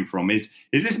this coming from? Is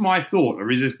this my thought, or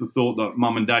is this the thought that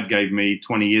mum and dad gave me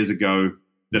 20 years ago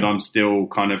that I'm still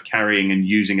kind of carrying and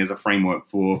using as a framework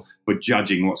for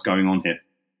judging what's going on here?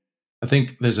 I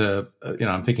think there's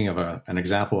I'm thinking of an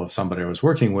example of somebody I was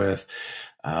working with,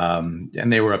 and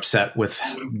they were upset with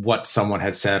what someone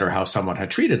had said or how someone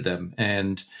had treated them.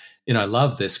 And, I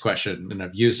love this question, and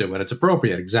I've used it when it's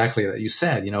appropriate, exactly that you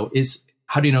said,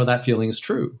 how do you know that feeling is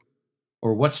true?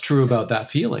 Or what's true about that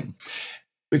feeling?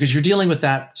 Because you're dealing with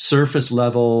that surface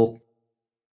level,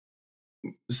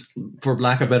 for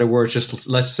lack of better words, just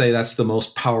let's say that's the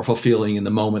most powerful feeling in the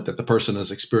moment that the person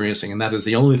is experiencing. And that is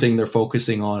the only thing they're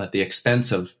focusing on at the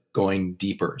expense of going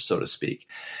deeper, so to speak.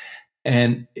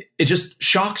 And it just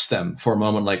shocks them for a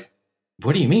moment. Like,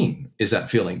 what do you mean? Is that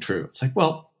feeling true? It's like,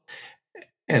 well,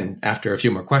 and after a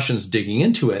few more questions, digging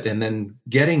into it and then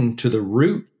getting to the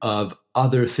root of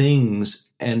other things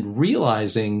and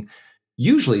realizing,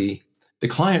 usually the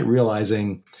client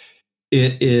realizing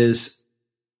it is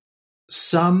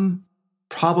some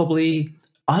probably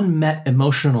unmet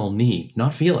emotional need,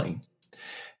 not feeling.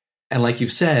 And like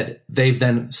you've said, they've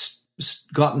then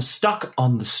gotten stuck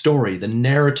on the story, the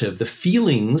narrative, the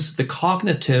feelings, the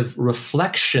cognitive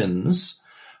reflections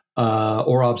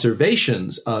or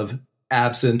observations of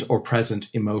absent or present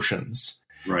emotions.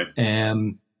 Right.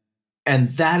 And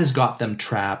that has got them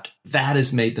trapped. That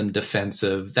has made them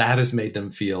defensive. That has made them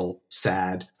feel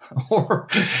sad. Like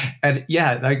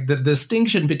the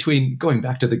distinction between, going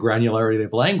back to the granularity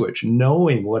of language,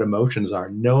 knowing what emotions are,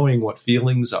 knowing what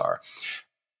feelings are.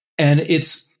 And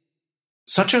it's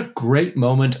such a great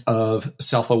moment of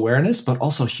self-awareness, but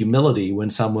also humility when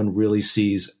someone really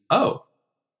sees, oh,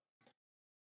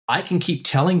 I can keep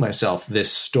telling myself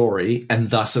this story and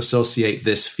thus associate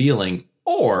this feeling,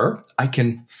 or I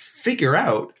can figure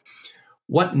out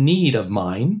what need of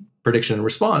mine, prediction and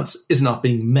response, is not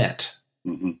being met.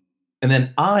 Mm-hmm. And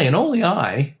then I, and only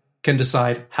I, can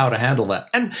decide how to handle that.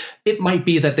 And it might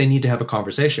be that they need to have a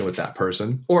conversation with that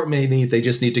person, or it may be they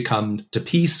just need to come to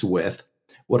peace with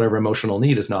whatever emotional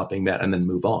need is not being met and then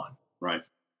move on. Right.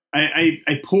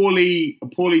 A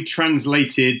poorly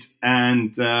translated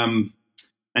and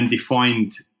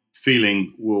defined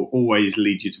feeling will always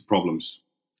lead you to problems.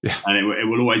 Yeah. And it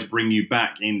will always bring you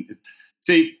back in.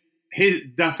 See,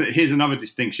 here's another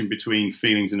distinction between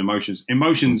feelings and emotions.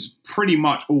 Emotions pretty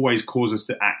much always cause us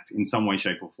to act in some way,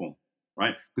 shape, or form,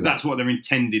 right? Because that's what they're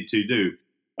intended to do.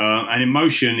 An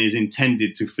emotion is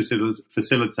intended to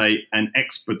facilitate and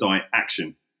expedite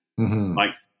action. Mm-hmm.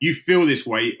 Like, you feel this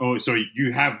way,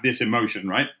 you have this emotion,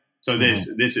 right? So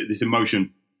this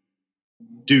emotion,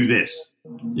 do this.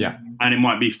 Yeah. And it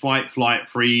might be fight, flight,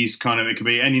 freeze, kind of, it could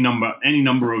be any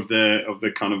number of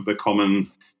the kind of the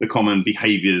common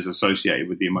behaviors associated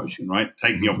with the emotion, right?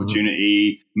 Take the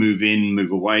opportunity, move in,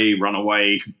 move away, run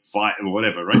away, fight, or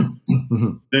whatever, right?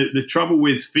 The trouble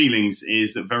with feelings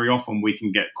is that very often we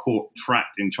can get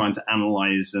trapped in trying to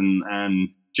analyze and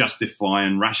justify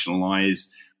and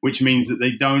rationalize, which means that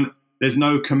there's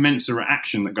no commensurate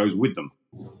action that goes with them.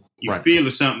 You feel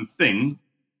a certain thing,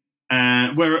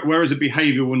 whereas a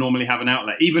behavior will normally have an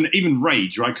outlet, even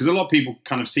rage, right? Because a lot of people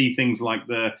kind of see things like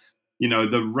the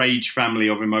rage family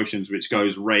of emotions, which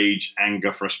goes rage,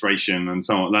 anger, frustration, and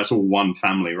so on. That's all one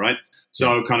family, right?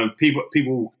 So kind of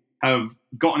people have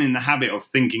gotten in the habit of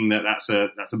thinking that that's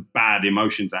a bad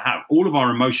emotion to have. All of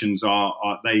our emotions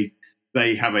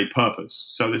they have a purpose.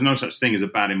 So there's no such thing as a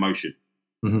bad emotion.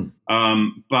 Mm-hmm.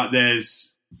 But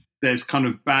there's kind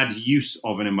of bad use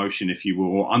of an emotion, if you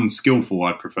will, or unskillful,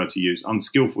 I prefer to use,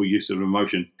 unskillful use of an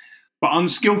emotion. But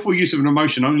unskillful use of an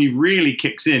emotion only really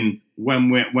kicks in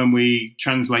when we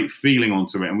translate feeling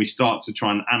onto it and we start to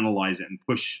try and analyze it and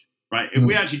push, right? If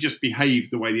we actually just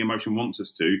behave the way the emotion wants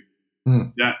us to,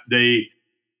 that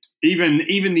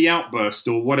even the outburst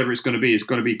or whatever it's going to be is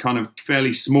going to be kind of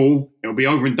fairly small. It'll be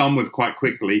over and done with quite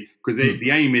quickly because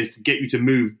the aim is to get you to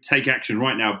move, take action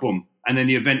right now, boom, and then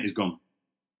the event is gone.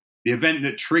 The event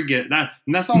that triggered that,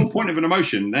 and that's the whole point of an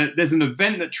emotion. There's an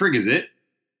event that triggers it.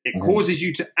 It causes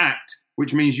you to act,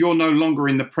 which means you're no longer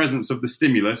in the presence of the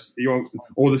stimulus,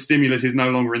 or the stimulus is no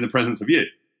longer in the presence of you.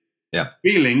 Yeah.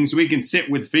 Feelings, we can sit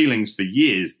with feelings for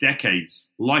years, decades,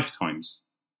 lifetimes.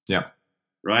 Yeah.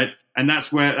 Right. And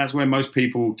that's where most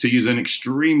people, to use an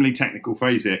extremely technical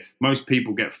phrase here, most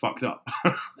people get fucked up.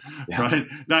 Right.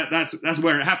 That's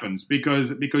where it happens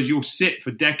because you'll sit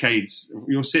for decades,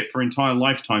 you'll sit for entire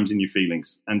lifetimes in your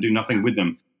feelings and do nothing with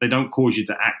them. They don't cause you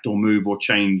to act or move or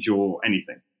change or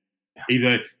anything. Yeah.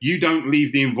 Either you don't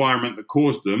leave the environment that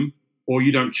caused them, or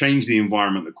you don't change the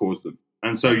environment that caused them.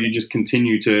 And so you just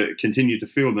continue to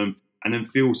feel them and then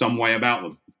feel some way about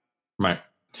them. Right.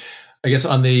 I guess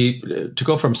to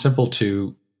go from simple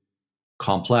to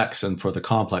complex, and for the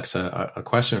complex, a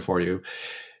question for you.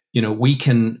 We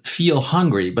can feel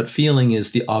hungry, but feeling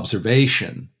is the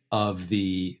observation of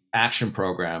the action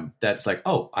program that's like,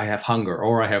 oh, I have hunger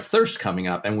or I have thirst coming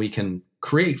up, and we can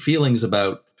create feelings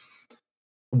about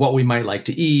what we might like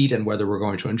to eat and whether we're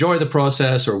going to enjoy the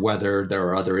process or whether there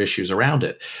are other issues around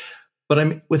it.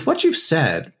 But with what you've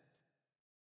said,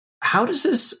 how does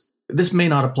this may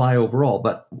not apply overall,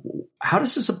 but how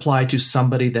does this apply to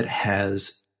somebody that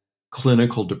has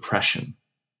clinical depression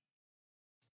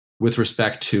with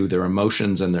respect to their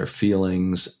emotions and their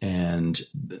feelings and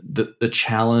the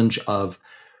challenge of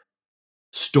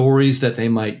stories that they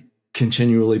might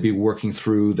continually be working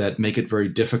through that make it very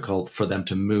difficult for them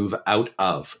to move out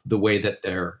of the way that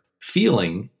they're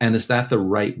feeling? And is that the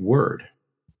right word?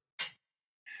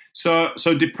 So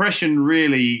depression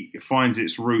really finds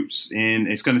its roots in,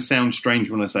 it's going to sound strange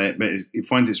when I say it, but it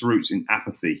finds its roots in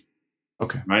apathy.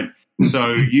 Okay. Right.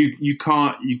 So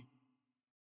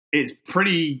it's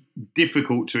pretty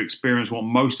difficult to experience what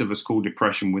most of us call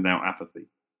depression without apathy.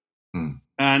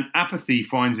 And apathy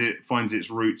finds its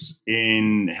roots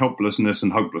in helplessness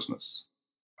and hopelessness.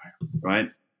 Right.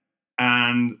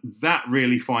 And that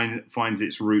really finds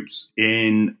its roots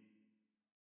in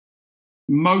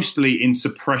mostly in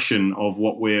suppression of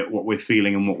what we're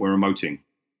feeling and what we're emoting,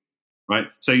 right?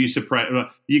 So you suppress.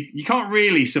 You can't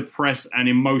really suppress an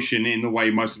emotion in the way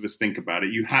most of us think about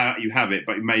it. You have it,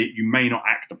 but you may not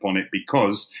act upon it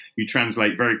because you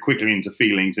translate very quickly into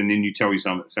feelings, and then you tell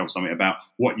yourself something about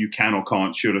what you can or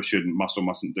can't, should or shouldn't, must or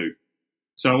mustn't do.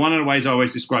 So one of the ways I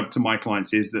always describe to my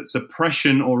clients is that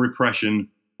suppression or repression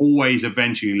always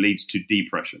eventually leads to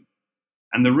depression.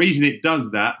 And the reason it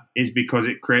does that is because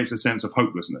it creates a sense of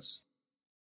hopelessness.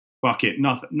 Fuck it.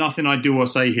 Nothing I do or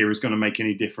say here is going to make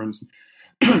any difference.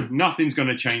 Nothing's going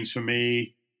to change for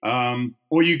me.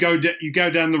 Or you go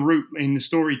down the route in the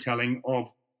storytelling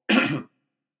of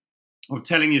of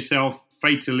telling yourself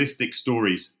fatalistic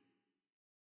stories.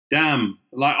 Damn,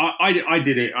 like I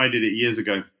did it years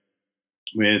ago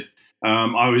with.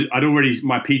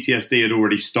 My PTSD had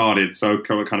already started. So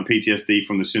kind of PTSD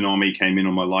from the tsunami came in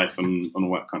on my life and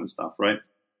all that kind of stuff. Right.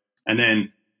 And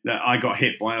then I got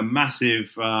hit by a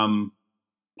massive,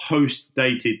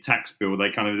 post-dated tax bill.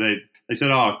 They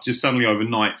said, just suddenly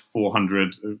overnight,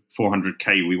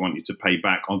 400K we want you to pay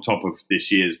back on top of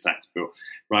this year's tax bill.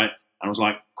 Right. And I was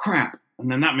like, crap.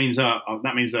 And then that means that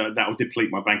will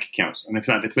deplete my bank accounts. And if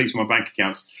that depletes my bank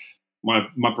accounts, my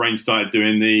brain started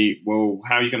doing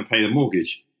how are you going to pay the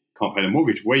mortgage? Can't pay the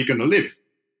mortgage. Where are you going to live?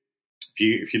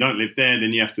 If you don't live there,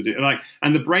 then you have to do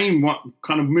and the brain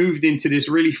kind of moved into this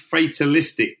really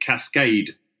fatalistic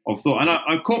cascade of thought. And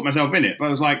I caught myself in it, but I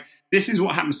was like, this is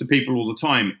what happens to people all the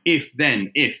time. If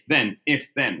then,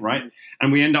 right?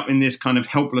 And we end up in this kind of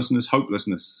helplessness,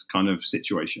 hopelessness kind of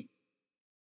situation.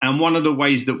 And one of the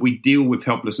ways that we deal with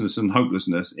helplessness and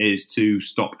hopelessness is to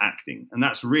stop acting. And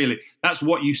that's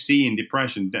what you see in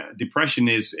depression. Depression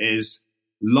is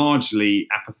largely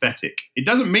apathetic. It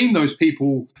doesn't mean those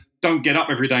people don't get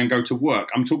up every day and go to work.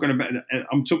 I'm talking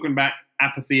about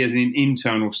apathy as an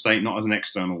internal state, not as an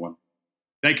external one.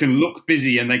 They can look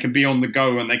busy and they can be on the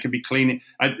go and they can be cleaning.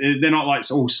 They're not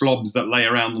like all slobs that lay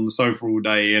around on the sofa all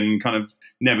day and kind of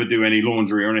never do any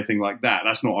laundry or anything like that.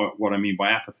 That's not what I mean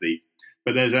by apathy.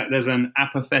 But there's an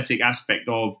apathetic aspect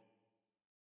of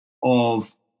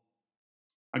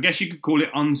I guess you could call it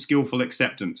unskillful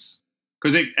acceptance,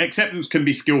 because acceptance can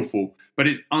be skillful, but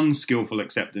it's unskillful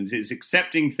acceptance. It's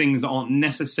accepting things that aren't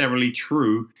necessarily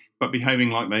true, but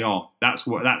behaving like they are. That's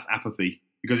apathy,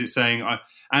 because it's saying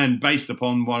and based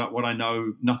upon what I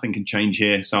know, nothing can change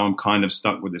here, so I'm kind of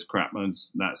stuck with this crap. And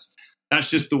that's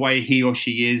just the way he or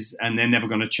she is, and they're never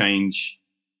going to change.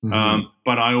 Mm-hmm.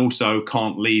 But I also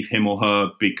can't leave him or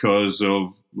her because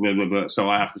of blah, blah, blah. So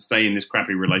I have to stay in this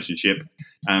crappy relationship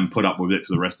and put up with it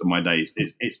for the rest of my days.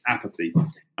 It's apathy.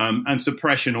 And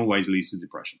suppression always leads to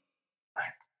depression.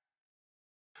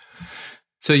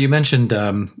 So you mentioned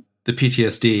the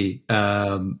PTSD.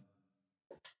 I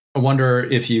wonder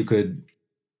if you could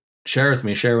share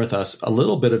with us a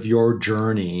little bit of your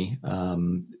journey,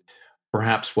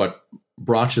 perhaps what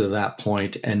brought you to that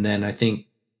point. And then I think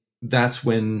that's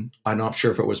when, I'm not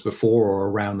sure if it was before or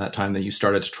around that time, that you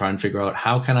started to try and figure out,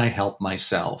 how can I help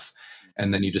myself?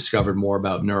 And then you discovered more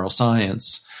about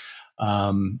neuroscience.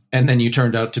 And then you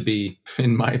turned out to be,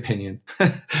 in my opinion,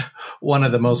 one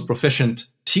of the most proficient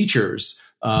teachers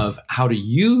of how to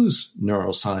use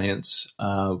neuroscience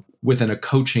within a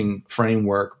coaching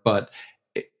framework, but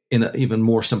in an even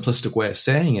more simplistic way of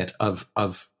saying it,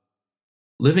 of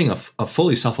living a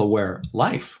fully self-aware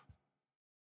life.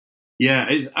 Yeah,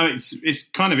 it's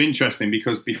kind of interesting,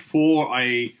 because before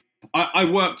I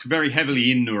worked very heavily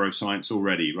in neuroscience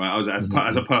already, right? I was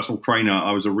as a personal trainer,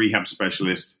 I was a rehab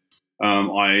specialist.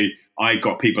 I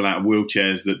got people out of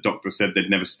wheelchairs that doctors said they'd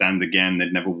never stand again,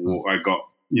 they'd never walk. I got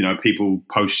people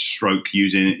post-stroke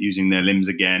using their limbs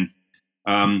again.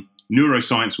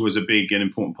 Neuroscience was a big and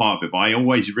important part of it, but I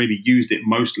always really used it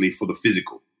mostly for the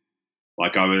physical.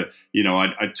 Like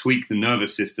I'd tweak the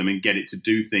nervous system and get it to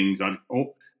do things.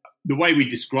 The way we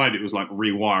described it was like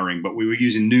rewiring, but we were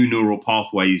using new neural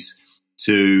pathways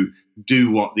to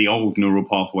do what the old neural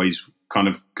pathways kind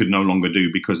of could no longer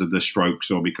do because of the strokes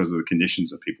or because of the conditions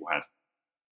that people had.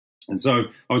 And so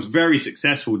I was very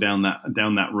successful down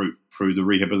that route through the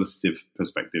rehabilitative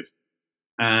perspective.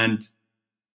 And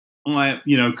I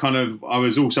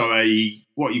was also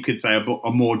what you could say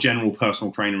a more general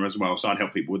personal trainer as well. So I'd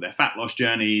help people with their fat loss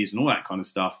journeys and all that kind of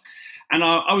stuff. And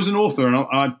I was an author, and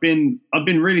I'd been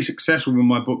really successful with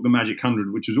my book, The Magic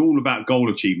 100, which was all about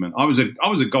goal achievement. I was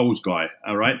a goals guy,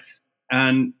 all right?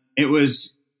 And it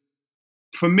was,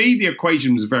 for me, the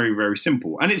equation was very, very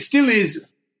simple. And it still is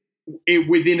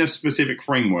within a specific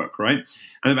framework, right?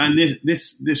 And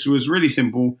this was really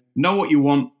simple. Know what you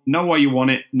want, know why you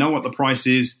want it, know what the price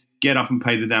is, get up and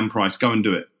pay the damn price, go and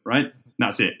do it, right? And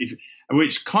that's it.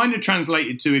 Which kind of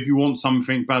translated to, if you want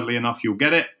something badly enough, you'll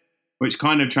get it. Which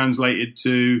kind of translated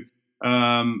to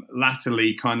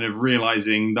latterly kind of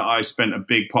realizing that I spent a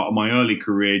big part of my early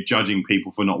career judging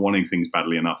people for not wanting things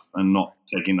badly enough and not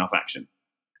taking enough action.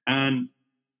 And,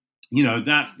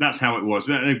 that's how it was.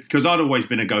 Because I'd always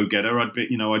been a go-getter. I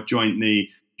joined the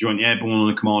Airborne and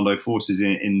the Commando Forces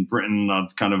in Britain.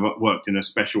 I'd kind of worked in a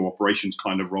special operations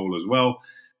kind of role as well.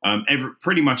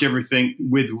 Pretty much everything,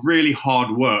 with really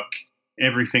hard work,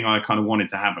 everything I kind of wanted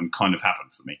to happen kind of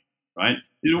happened for me, right?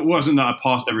 It wasn't that I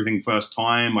passed everything first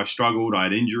time. I struggled. I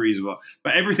had injuries.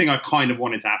 But everything I kind of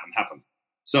wanted to happen happened.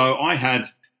 So I had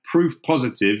proof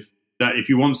positive that if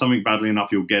you want something badly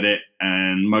enough, you'll get it.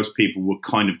 And most people were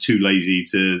kind of too lazy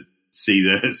to see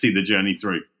the journey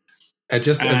through. As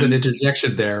an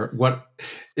interjection there, what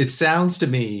it sounds to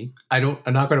me, I'm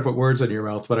not going to put words in your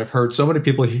mouth, but I've heard so many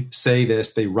people say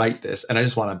this, they write this, and I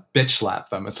just want to bitch slap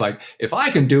them. It's like, if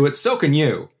I can do it, so can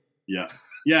you. Yeah.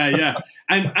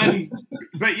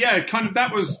 But yeah, kind of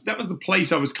that was the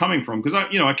place I was coming from, because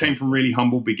I came from really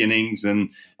humble beginnings and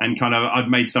kind of I'd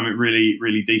made something really,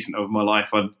 really decent over my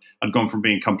life. I'd gone from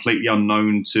being completely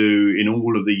unknown to in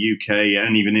all of the UK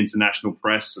and even international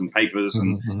press and papers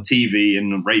and TV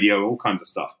and radio, all kinds of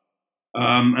stuff.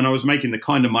 And I was making the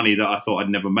kind of money that I thought I'd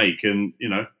never make. And,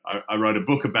 I wrote a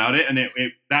book about it, and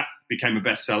that became a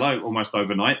bestseller almost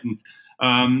overnight. And,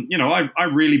 I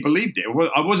really believed it.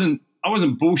 I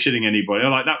wasn't bullshitting anybody.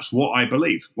 That's what I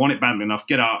believe. Want it badly enough,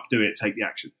 get up, do it, take the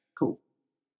action. Cool.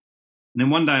 And then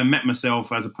one day I met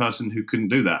myself as a person who couldn't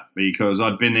do that, because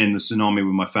I'd been in the tsunami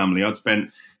with my family. I'd spent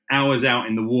hours out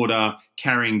in the water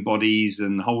carrying bodies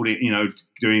and holding,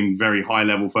 doing very high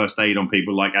level first aid on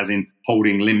people, like as in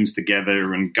holding limbs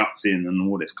together and guts in and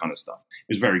all this kind of stuff.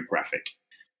 It was very graphic.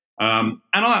 And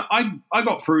I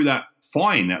got through that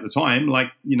fine at the time.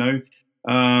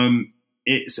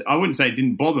 I wouldn't say it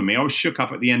didn't bother me. I was shook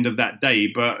up at the end of that day,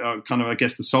 but I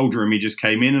guess the soldier in me just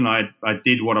came in, and I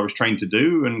did what I was trained to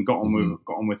do and got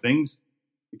on with things.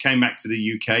 I came back to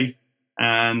the UK,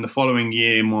 and the following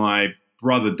year my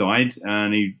brother died,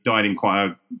 and he died in quite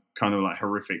a kind of like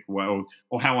horrific way.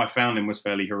 Or how I found him was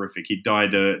fairly horrific. He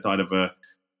died of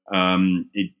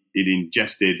he'd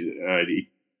ingested.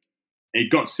 He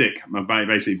got sick.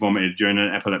 Basically vomited during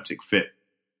an epileptic fit.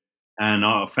 And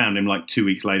I found him like 2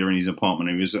 weeks later in his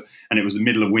apartment. It was the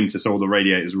middle of winter, so all the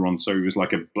radiators were on. So he was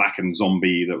like a blackened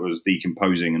zombie that was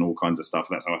decomposing and all kinds of stuff.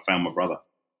 That's how I found my brother.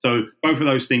 So both of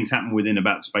those things happened within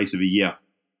about the space of a year.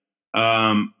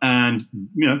 And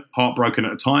heartbroken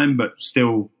at the time, but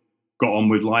still got on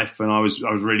with life. And I was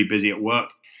really busy at work.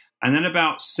 And then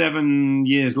about 7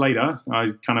 years later,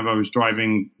 I was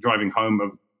driving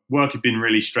home, work had been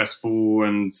really stressful,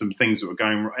 and some things that were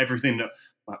going, everything that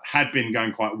had been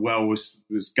going quite well was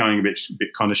going a bit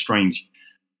kind of strange.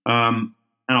 And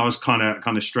I was kind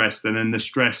of stressed, and then the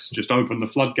stress just opened the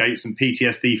floodgates, and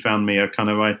PTSD found me.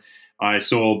 I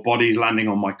saw bodies landing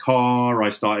on my car. I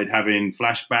started having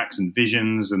flashbacks and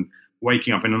visions and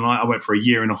waking up in the night. I went for a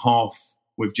year and a half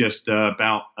with just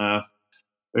about, kind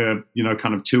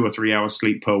of 2 or 3 hours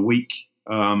sleep per week,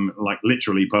 like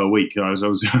literally per week. I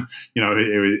was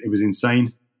it was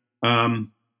insane. So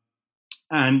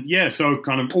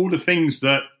kind of all the things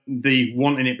that the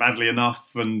wanting it badly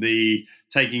enough and the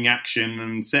taking action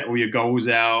and set all your goals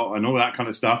out and all that kind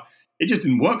of stuff, it just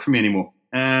didn't work for me anymore.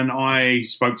 And I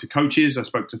spoke to coaches, I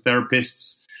spoke to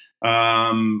therapists,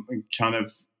 kind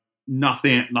of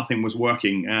nothing was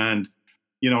working. And,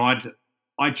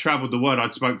 I'd traveled the world.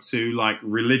 I'd spoke to like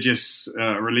religious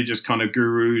kind of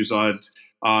gurus. I'd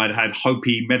had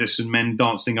Hopi medicine men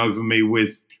dancing over me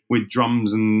with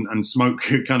drums and smoke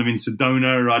kind of in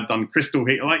Sedona. I'd done crystal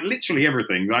heat, like literally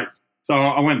everything. Right. So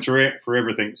I went through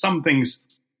everything. Some things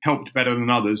helped better than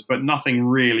others, but nothing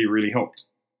really, really helped.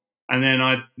 And then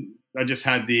I just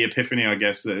had the epiphany, I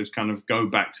guess, that it was kind of go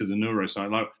back to the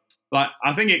neuroscience. Like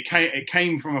I think it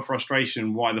came from a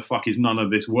frustration. Why the fuck is none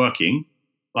of this working?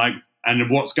 Like,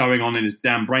 and what's going on in this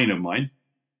damn brain of mine?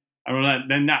 And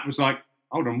then that was like,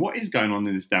 hold on, what is going on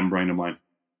in this damn brain of mine?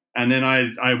 And then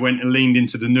I went and leaned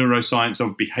into the neuroscience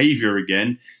of behavior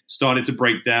again, started to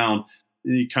break down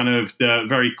the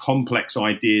very complex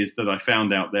ideas that I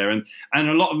found out there. And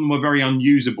a lot of them were very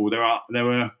unusable. They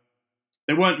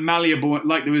weren't malleable.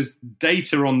 Like there was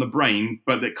data on the brain,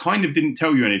 but that kind of didn't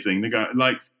tell you anything. They go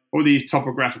like all these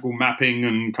topographical mapping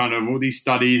and kind of all these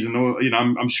studies and all,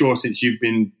 I'm sure since you've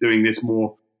been doing this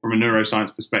more from a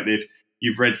neuroscience perspective,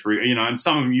 you've read through, and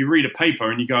some of them you read a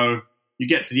paper and you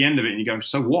get to the end of it and you go,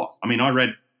 so what? I mean, I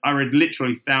read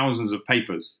literally thousands of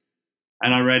papers,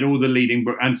 and I read all the leading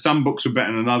books, and some books were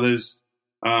better than others.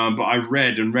 But I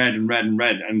read and read and read and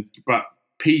read. But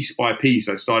piece by piece,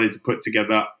 I started to put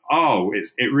together,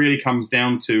 it really comes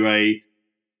down to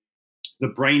the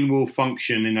brain will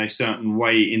function in a certain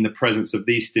way in the presence of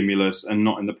these stimulus and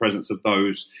not in the presence of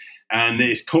those. And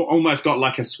it's almost got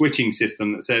like a switching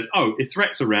system that says, if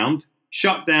threats around,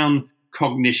 shut down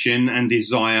cognition and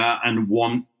desire and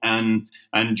want and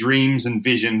dreams and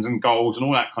visions and goals and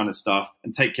all that kind of stuff,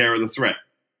 and take care of the threat,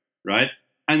 right?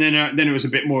 And then it was a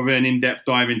bit more of an in-depth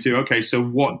dive into, okay, so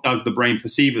what does the brain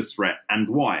perceive as threat and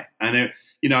why? And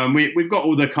and we've got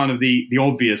all the kind of the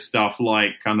obvious stuff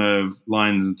like kind of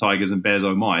lions and tigers and bears,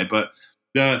 oh my, but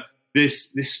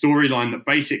this storyline that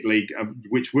basically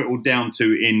which whittled down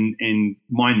to in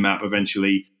Mind Map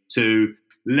eventually to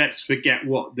let's forget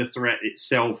what the threat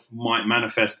itself might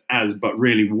manifest as, but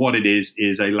really what it is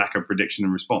a lack of prediction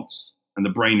and response. And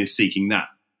the brain is seeking that.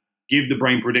 Give the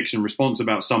brain prediction and response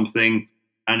about something,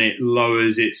 and it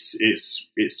lowers its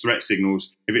threat signals.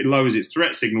 If it lowers its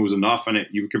threat signals enough, and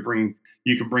you can bring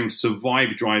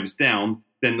survive drives down,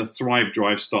 then the thrive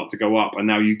drives start to go up, and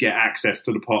now you get access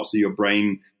to the parts of your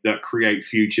brain that create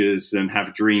futures and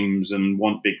have dreams and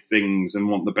want big things and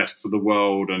want the best for the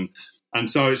world. And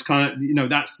so it's kind of,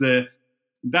 that's the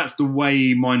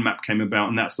way Mind Map came about,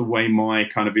 and that's the way my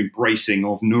kind of embracing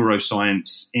of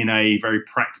neuroscience in a very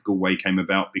practical way came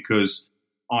about, because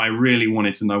I really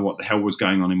wanted to know what the hell was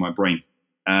going on in my brain.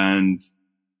 And,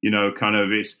 kind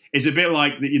of it's a bit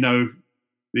like the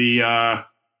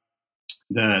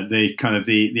kind of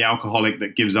the alcoholic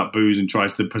that gives up booze and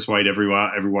tries to persuade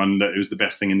everyone that it was the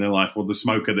best thing in their life, or the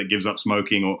smoker that gives up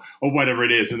smoking, or whatever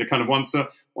it is. And it kind of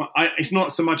it's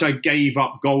not so much I gave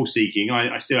up goal seeking.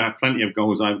 I still have plenty of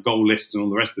goals. I have goal lists and all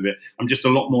the rest of it. I'm just a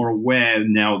lot more aware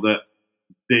now that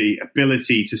the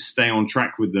ability to stay on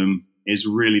track with them is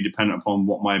really dependent upon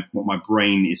what my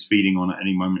brain is feeding on at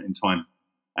any moment in time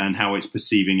and how it's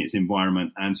perceiving its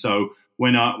environment. And so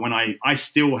when I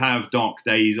still have dark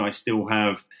days, I still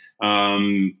have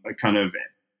a kind of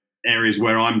areas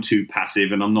where I'm too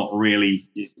passive and I'm not really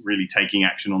taking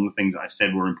action on the things that I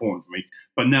said were important for me.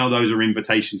 But now those are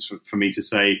invitations for me to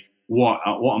say, what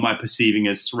am I perceiving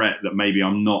as threat that maybe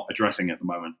I'm not addressing at the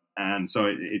moment? And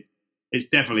so it's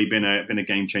definitely been a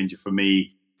game changer for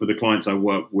me, for the clients I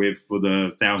work with, for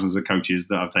the thousands of coaches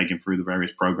that I've taken through the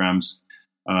various programs.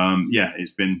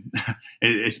 It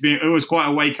was quite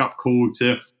a wake up call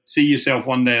to see yourself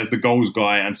one day as the goals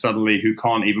guy and suddenly who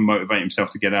can't even motivate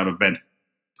himself to get out of bed.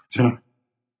 So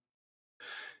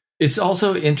it's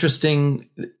also interesting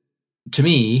to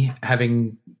me,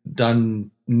 having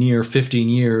done near 15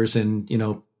 years in,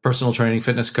 personal training,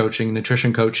 fitness coaching,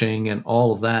 nutrition coaching, and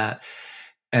all of that.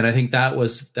 And I think that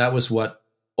was what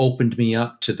opened me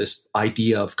up to this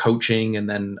idea of coaching. And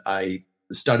then I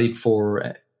studied for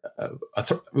it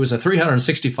was a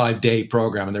 365-day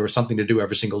program, and there was something to do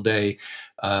every single day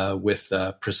with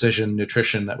precision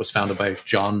nutrition that was founded by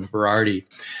John Berardi.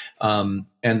 And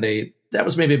that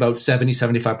was maybe about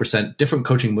 75% different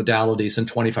coaching modalities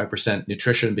and 25%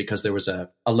 nutrition, because there was a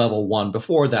level one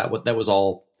before that. That was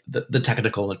all the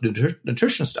technical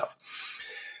nutrition stuff.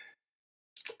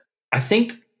 I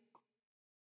think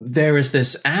there is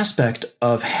this aspect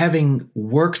of having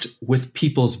worked with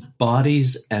people's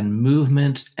bodies and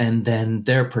movement, and then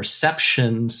their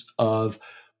perceptions of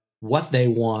what they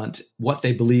want, what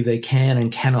they believe they can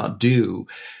and cannot do.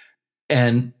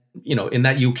 And, in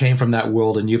that you came from that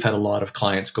world, and you've had a lot of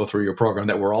clients go through your program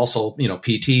that were also,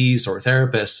 PTs or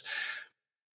therapists.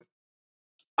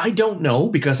 I don't know,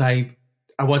 because I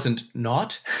wasn't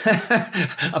not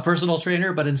a personal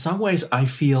trainer, but in some ways I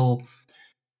feel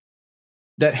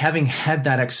that having had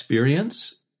that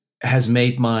experience has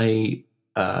made my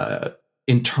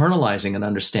internalizing and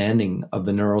understanding of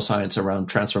the neuroscience around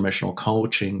transformational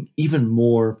coaching even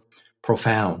more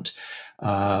profound.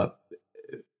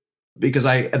 Because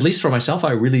at least for myself,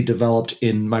 I really developed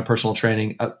in my personal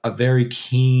training a very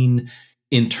keen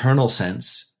internal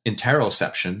sense,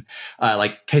 interoception.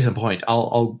 Like case in point,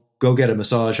 I'll go get a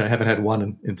massage. I haven't had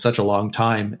one in such a long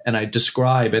time. And I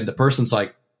describe, and the person's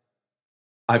like,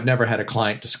 I've never had a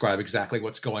client describe exactly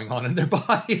what's going on in their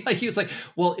body. Like he was like,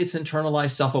 well, it's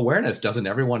internalized self-awareness. Doesn't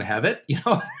everyone have it?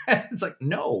 It's like,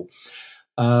 no.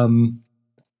 But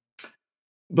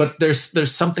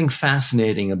there's something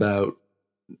fascinating about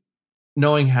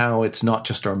knowing how it's not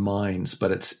just our minds,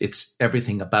 but it's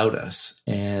everything about us.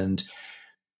 And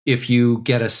if you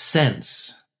get a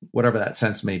sense, whatever that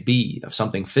sense may be, of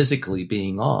something physically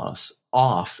being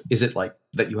off, is it like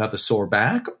that you have a sore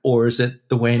back, or is it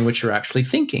the way in which you're actually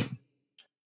thinking?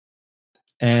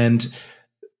 And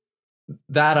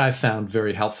that I've found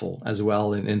very helpful as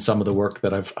well in some of the work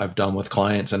that I've done with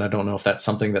clients. And I don't know if that's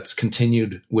something that's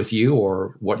continued with you,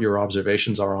 or what your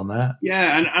observations are on that.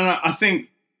 Yeah, and I think,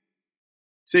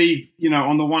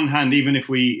 on the one hand, even if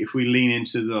we lean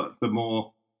into the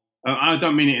more, I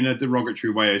don't mean it in a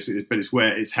derogatory way, but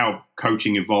it's how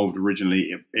coaching evolved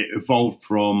originally. It evolved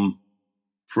from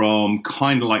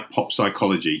kind of like pop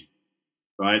psychology,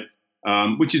 right?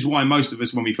 Which is why most of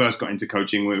us, when we first got into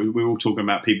coaching, we were all talking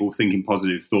about people thinking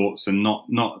positive thoughts and not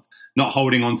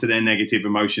holding on to their negative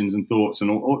emotions and thoughts,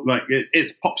 and all like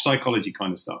it's pop psychology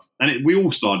kind of stuff. And we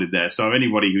all started there. So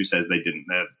anybody who says they didn't,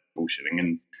 they're bullshitting.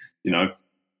 And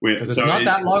it's not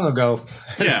that long ago.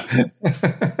 Yeah,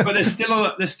 but there's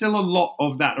still a lot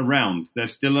of that around.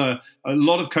 There's still a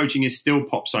lot of coaching is still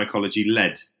pop psychology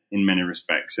led in many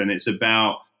respects, and it's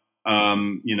about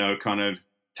kind of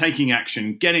taking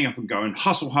action, getting up and going,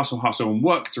 hustle, and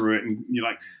work through it. And you're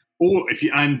like, or if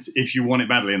you want it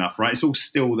badly enough, right? It's all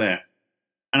still there.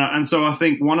 And so I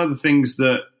think one of the things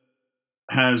that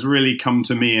has really come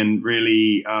to me and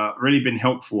really been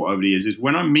helpful over the years is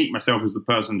when I meet myself as the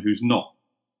person who's not.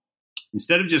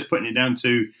 Instead of just putting it down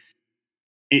to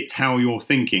it's how you're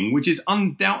thinking, which is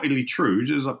undoubtedly true.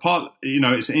 There's a part,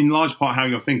 it's in large part how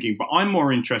you're thinking. But I'm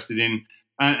more interested in,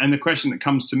 and the question that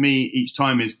comes to me each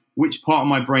time is, which part of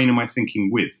my brain am I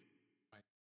thinking with?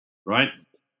 Right?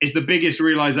 It's the biggest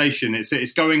realization.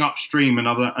 It's going upstream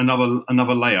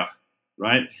another layer,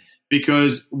 right?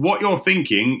 Because what you're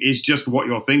thinking is just what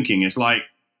you're thinking. It's like,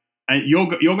 and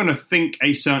you're going to think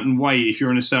a certain way if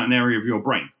you're in a certain area of your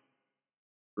brain,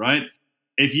 right?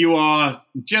 If you are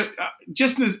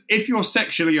just as if you're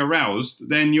sexually aroused,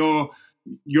 then your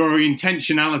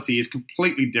intentionality is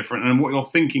completely different, and what you're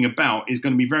thinking about is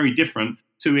going to be very different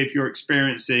to if you're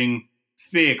experiencing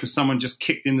fear because someone just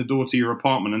kicked in the door to your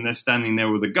apartment and they're standing there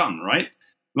with a gun, right?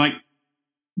 Like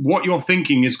what you're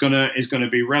thinking is going to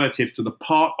be relative to the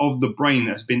part of the brain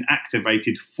that's been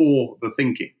activated for the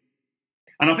thinking.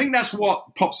 And I think that's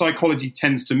what pop psychology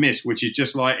tends to miss, which is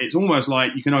just like, it's almost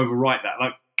like you can overwrite that.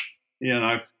 Like,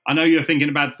 I know you're thinking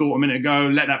a bad thought a minute ago,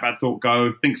 let that bad thought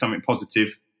go, think something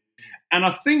positive. And I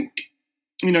think,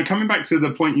 coming back to the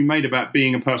point you made about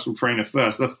being a personal trainer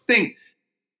first, I think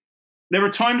there are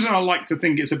times when I like to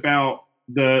think it's about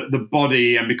the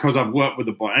body, and because I've worked with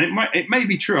the body, and it may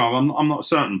be true, I'm not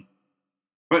certain.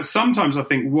 But sometimes I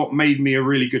think what made me a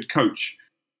really good coach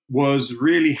was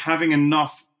really having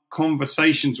enough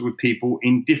conversations with people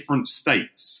in different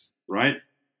states, right?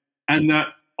 And that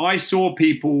I saw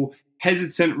people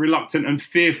hesitant, reluctant, and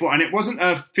fearful. And it wasn't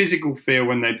a physical fear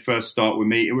when they'd first start with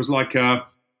me. It was like I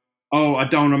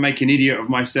don't want to make an idiot of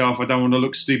myself. I don't want to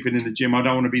look stupid in the gym. I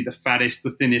don't want to be the fattest,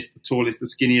 the thinnest, the tallest, the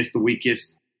skinniest, the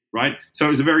weakest. right? So it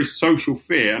was a very social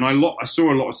fear, and I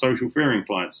saw a lot of social fear in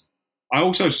clients. I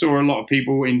also saw a lot of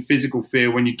people in physical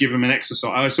fear when you give them an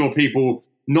exercise. I saw people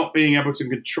not being able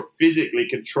to physically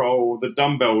control the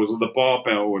dumbbells or the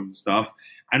barbell and stuff.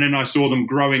 And then I saw them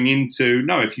growing into,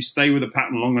 no, if you stay with a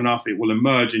pattern long enough, it will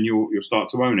emerge and you'll start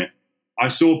to own it. I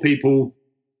saw people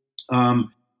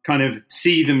kind of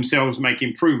see themselves make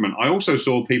improvement. I also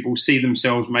saw people see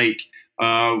themselves make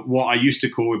what I used to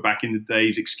call back in the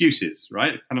days excuses,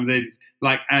 right? Kind of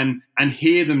and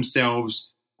hear themselves.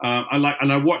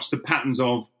 I watched the patterns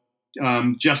of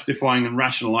justifying and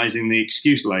rationalizing the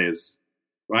excuse layers,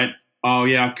 right? Oh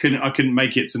yeah, I couldn't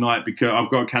make it tonight because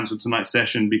I've got to cancel tonight's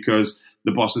session because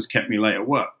the boss has kept me late at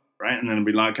work, right? And then it'll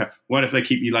be like, okay, what if they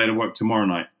keep you late at work tomorrow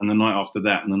night and the night after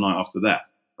that and the night after that,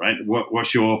 right?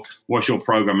 What's your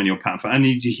program and your pattern? And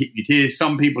you'd hear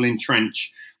some people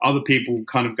entrench, other people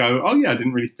kind of go, oh yeah, I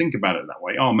didn't really think about it that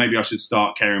way. Oh, maybe I should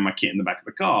start carrying my kit in the back of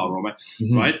the car, or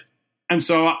right? And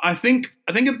so I think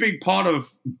a big part of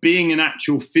being an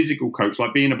actual physical coach,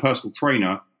 like being a personal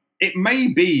trainer, it may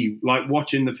be like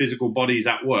watching the physical bodies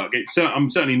at work.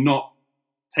 I'm certainly not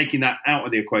taking that out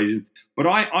of the equation, but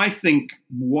I think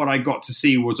what I got to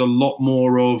see was a lot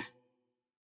more of,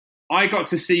 I got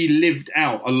to see lived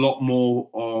out a lot more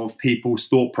of people's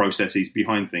thought processes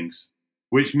behind things,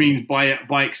 which means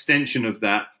by extension of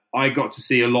that, I got to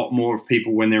see a lot more of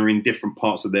people when they're in different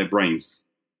parts of their brains,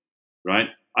 right?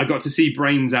 I got to see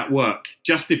brains at work,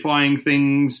 justifying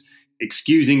things,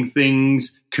 excusing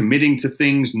things, committing to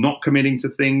things, not committing to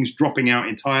things, dropping out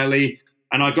entirely.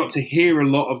 And I got to hear a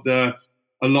lot of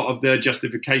the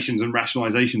justifications and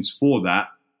rationalizations for that,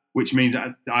 which means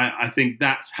I think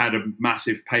that's had a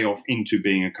massive payoff into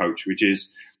being a coach, which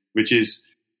is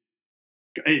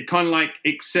it kind of like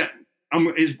it's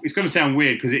going to sound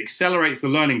weird because it accelerates the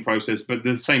learning process, but at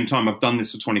the same time, I've done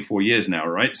this for 24 years now,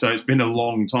 right? So it's been a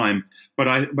long time, but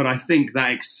I think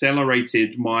that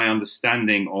accelerated my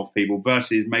understanding of people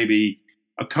versus maybe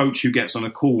a coach who gets on a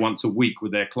call once a week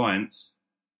with their clients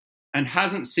and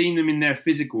hasn't seen them in their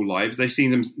physical lives. They've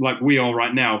seen them like we are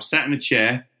right now, sat in a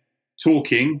chair,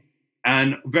 talking,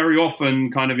 and very often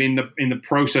kind of in the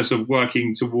process of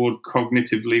working toward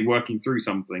cognitively working through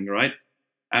something, right?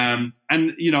 And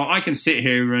I can sit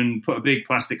here and put a big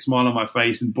plastic smile on my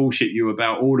face and bullshit you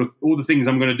about all the things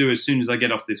I'm going to do as soon as I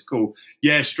get off this call.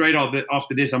 Yeah, straight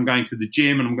after this, I'm going to the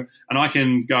gym, and I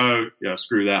can go, yeah,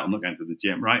 screw that, I'm not going to the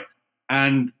gym, right?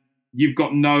 And you've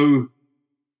got no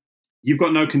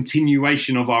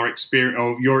continuation of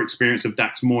your experience of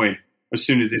Dax Moy as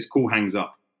soon as this call hangs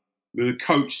up. With a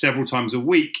coach several times a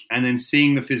week, and then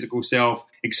seeing the physical self,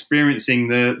 experiencing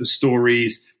the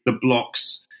stories, the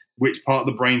blocks, which part of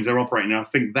the brains they're operating. And I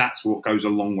think that's what goes a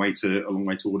long way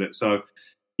toward it. So,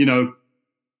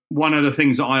 one of the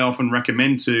things that I often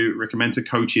recommend to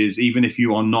coaches, even if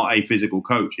you are not a physical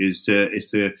coach, is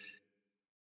to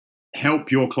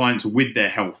help your clients with their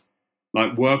health,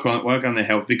 like work on their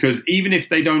health, because even if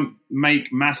they don't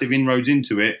make massive inroads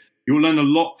into it, you'll learn a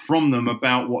lot from them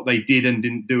about what they did and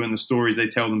didn't do and the stories they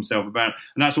tell themselves about.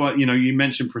 And that's why, you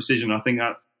mentioned precision. I think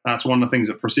that's one of the things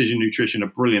that Precision Nutrition are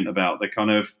brilliant about. They're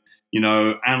kind of,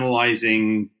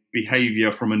 analyzing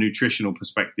behavior from a nutritional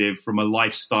perspective, from a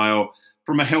lifestyle,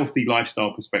 from a healthy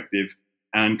lifestyle perspective,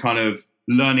 and kind of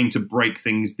learning to break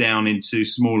things down into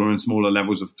smaller and smaller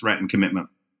levels of threat and commitment.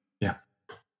 Yeah.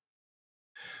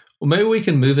 Well, maybe we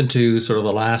can move into sort of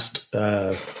the last,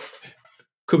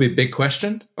 could be a big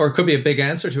question, or it could be a big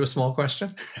answer to a small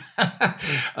question.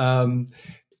 I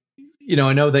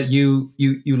know that you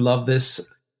love this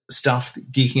stuff,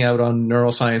 geeking out on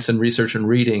neuroscience and research and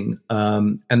reading.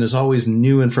 And there's always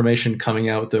new information coming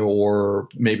out there, or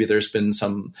maybe there's been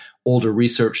some older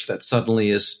research that suddenly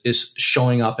is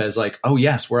showing up as like, oh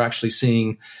yes, we're actually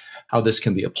seeing how this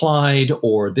can be applied,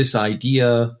 or this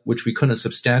idea, which we couldn't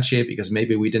substantiate because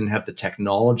maybe we didn't have the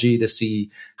technology to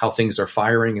see how things are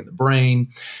firing in the brain.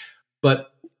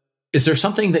 But is there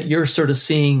something that you're sort of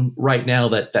seeing right now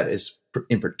that is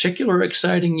in particular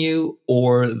exciting you,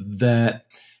 or that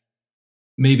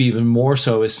maybe even more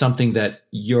so is something that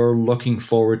you're looking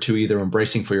forward to either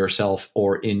embracing for yourself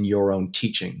or in your own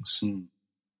teachings?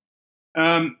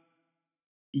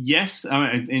 Yes.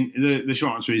 The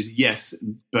short answer is yes,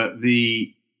 but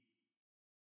it's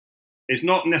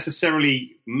not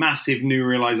necessarily massive new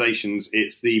realizations.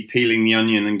 It's the peeling the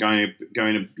onion and going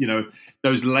to,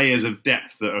 those layers of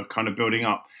depth that are kind of building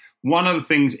up. One of the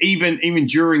things, even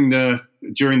during the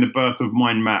birth of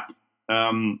Mind Map,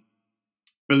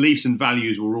 beliefs and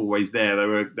values were always there. They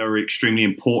were an extremely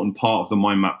important part of the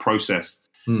Mind Map process.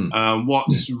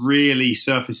 What's really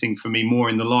surfacing for me more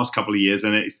in the last couple of years,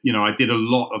 and I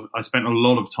spent a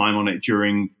lot of time on it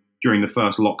during during the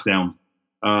first lockdown.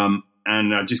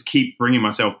 And I just keep bringing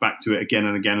myself back to it again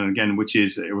and again and again, which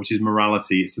is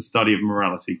morality. It's the study of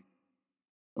morality,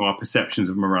 or our perceptions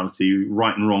of morality,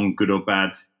 right and wrong, good or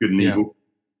bad, good and evil.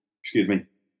 Excuse me.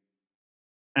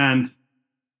 And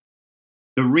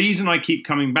the reason I keep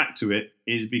coming back to it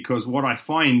is because what I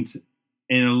find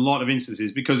in a lot of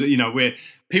instances, because, you know,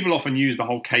 people often use the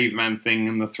whole caveman thing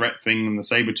and the threat thing and the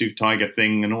saber-toothed tiger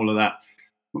thing and all of that.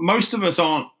 But most of us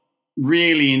aren't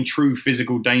really in true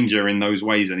physical danger in those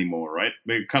ways anymore, right?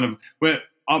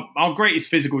 Our greatest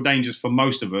physical dangers for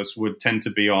most of us would tend to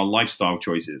be our lifestyle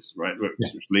choices, right? Which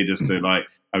lead us to like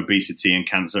obesity and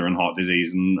cancer and heart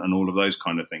disease and all of those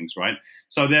kind of things, right?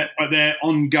 So they're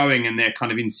ongoing and they're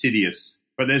kind of insidious.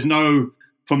 But there's no,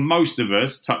 for most of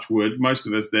us, touch wood, most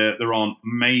of us, there aren't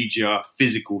major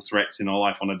physical threats in our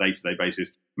life on a day-to-day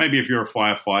basis. Maybe if you're a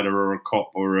firefighter or a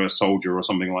cop or a soldier or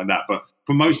something like that. But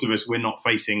for most of us, we're not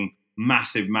facing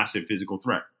massive physical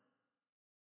threat.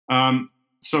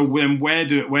 So then where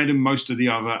do most of the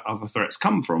other threats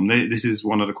come from? This is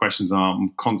one of the questions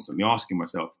I'm constantly asking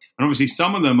myself. And obviously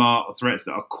some of them are threats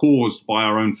that are caused by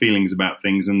our own feelings about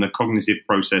things and the cognitive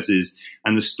processes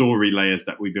and the story layers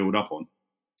that we build up on.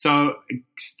 So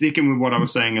sticking with what I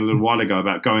was saying a little while ago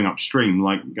about going upstream,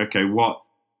 like, okay,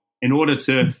 in order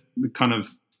to kind of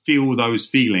feel those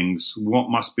feelings, what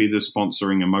must be the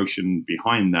sponsoring emotion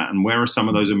behind that? And where are some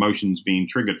of those emotions being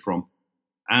triggered from?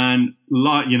 And,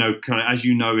 like, you know, kind of, as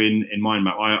you know, in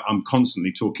MindMap, I'm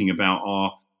constantly talking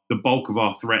about the bulk of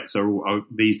our threats are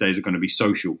these days are going to be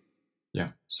social. Yeah.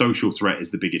 Social threat is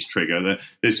the biggest trigger.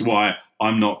 This is why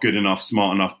I'm not good enough,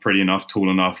 smart enough, pretty enough, tall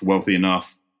enough, wealthy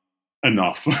enough,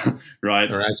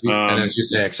 right? Or as you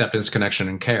say, acceptance, connection,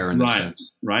 and care in this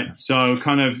sense. Right. So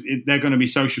kind of they're going to be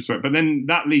social threat. But then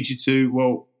that leads you to,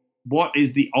 well, what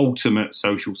is the ultimate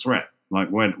social threat? Like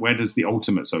where does the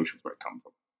ultimate social threat come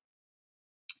from?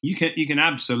 You can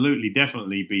absolutely,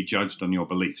 definitely be judged on your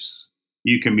beliefs.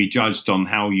 You can be judged on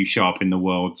how you show up in the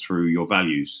world through your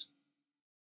values.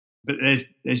 But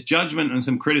there's judgment and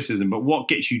some criticism. But what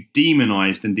gets you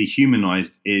demonized and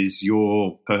dehumanized is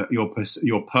your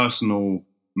personal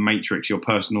matrix, your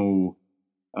personal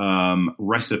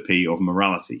recipe of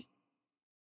morality,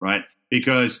 right?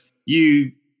 Because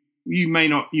you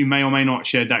may or may not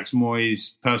share Dax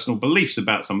Moy's personal beliefs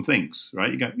about some things,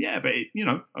 right? You go, yeah, but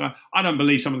I don't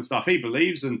believe some of the stuff he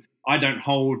believes, and I don't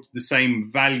hold the same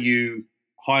value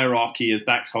hierarchy as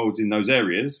Dax holds in those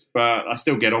areas, but I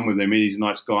still get on with him. He's a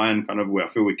nice guy, and kind of I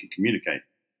feel we can communicate.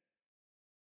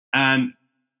 And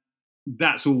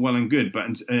that's all well and good, but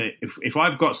if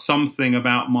I've got something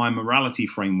about my morality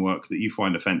framework that you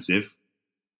find offensive,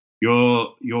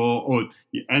 and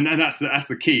that's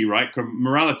the key, right?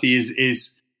 Morality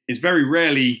is very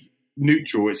rarely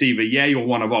neutral. It's either yeah, you're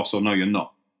one of us, or no, you're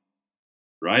not,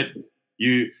 right?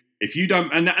 If you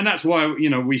don't, and that's why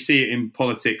we see it in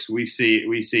politics, we see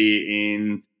it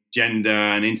in gender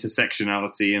and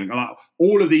intersectionality and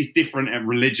all of these different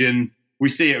religion. We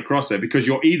see it across there because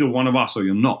you're either one of us or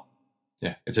you're not.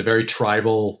 Yeah, it's a very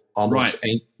tribal, almost.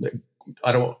 Right.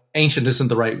 Ancient isn't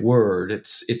the right word.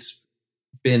 It's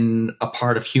been a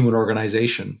part of human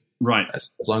organization, right?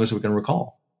 As long as we can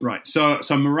recall. Right. So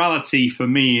morality for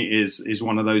me is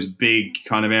one of those big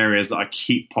kind of areas that I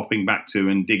keep popping back to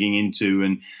and digging into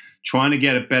and trying to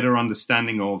get a better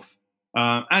understanding of,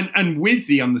 and with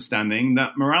the understanding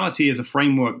that morality is a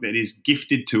framework that is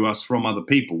gifted to us from other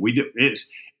people.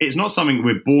 It's not something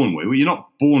we're born with. You're not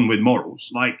born with morals.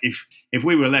 Like if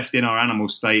we were left in our animal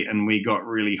state and we got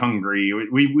really hungry,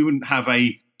 we wouldn't have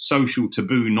a social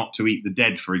taboo not to eat the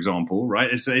dead, for example,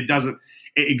 right? It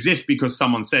exists because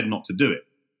someone said not to do it,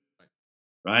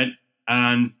 right?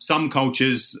 And some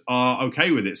cultures are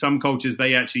okay with it. Some cultures,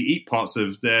 they actually eat parts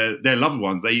of their loved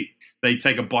ones. They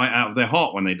take a bite out of their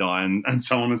heart when they die, and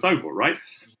so on and so forth, right?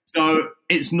 So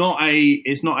it's not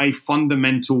a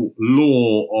fundamental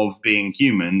law of being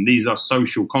human. These are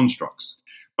social constructs,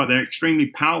 but they're extremely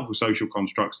powerful social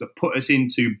constructs that put us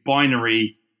into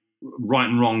binary right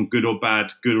and wrong, good or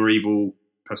bad, good or evil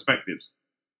perspectives.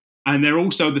 And they're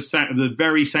also the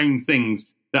very same things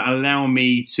that allow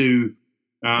me to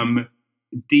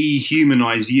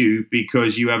dehumanize you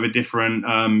because you have a different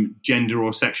gender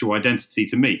or sexual identity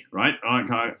to me, right?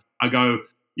 I go,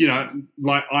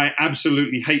 I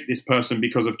absolutely hate this person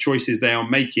because of choices they are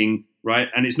making, right?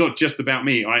 And it's not just about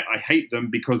me. I hate them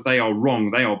because they are wrong,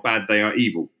 they are bad, they are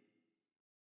evil.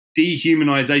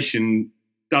 Dehumanization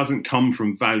doesn't come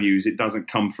from values. It doesn't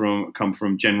come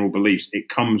from general beliefs. It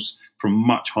comes from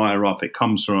much higher up. It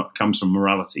comes from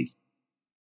morality.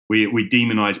 We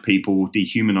demonize people,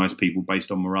 dehumanize people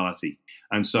based on morality.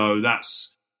 And so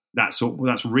that's that's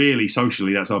really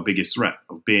socially, that's our biggest threat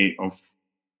of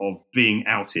being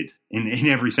outed in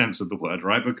every sense of the word,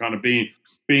 right? But kind of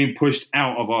being pushed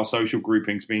out of our social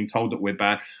groupings, being told that we're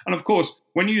bad. And of course,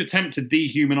 when you attempt to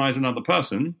dehumanize another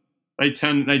person, they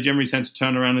generally tend to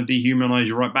turn around and dehumanize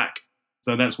you right back.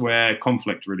 So that's where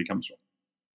conflict really comes from.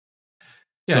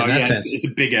 Yeah, so in that sense, it's a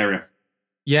big area.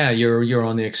 Yeah, you're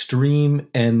on the extreme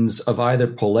ends of either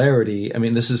polarity. I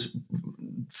mean, this is,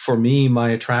 for me,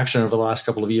 my attraction over the last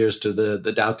couple of years to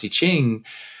the Tao Te Ching,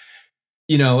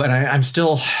 and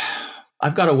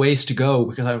I've got a ways to go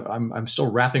because I'm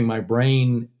still wrapping my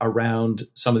brain around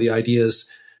some of the ideas.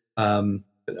 I don't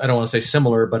want to say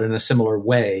similar, but in a similar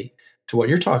way to what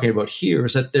you're talking about here,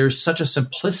 is that there's such a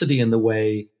simplicity in the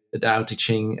way the Tao Te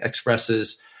Ching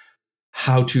expresses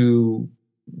how to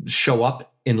show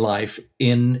up in life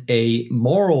in a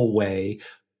moral way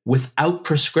without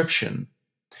prescription.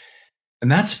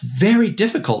 And that's very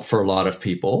difficult for a lot of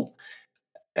people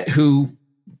who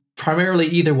primarily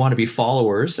either want to be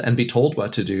followers and be told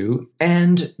what to do,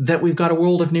 and that we've got a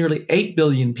world of nearly 8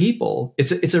 billion people.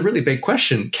 It's a really big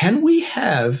question. Can we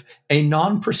have a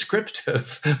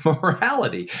non-prescriptive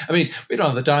morality? I mean, we don't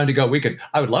have the time to go.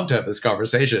 I would love to have this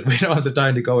conversation. We don't have the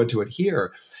time to go into it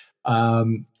here.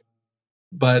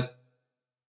 But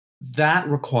that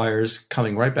requires,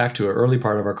 coming right back to an early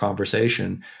part of our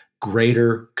conversation,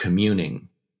 greater communing,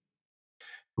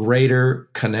 greater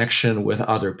connection with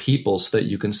other people so that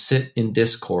you can sit in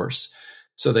discourse,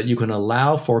 so that you can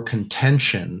allow for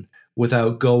contention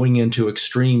without going into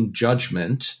extreme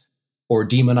judgment or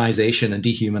demonization and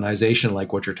dehumanization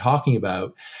like what you're talking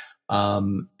about.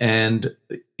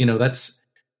 That's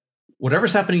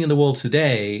whatever's happening in the world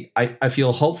today. I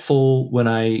feel hopeful when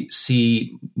I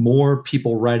see more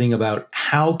people writing about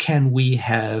how can we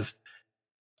have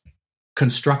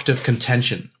constructive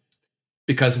contention,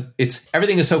 because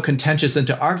everything is so contentious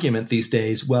into argument these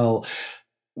days. Well,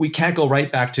 we can't go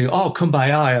right back to, oh,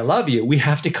 kumbaya, I love you. We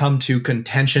have to come to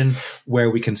contention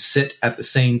where we can sit at the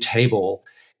same table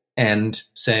and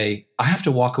say, I have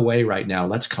to walk away right now.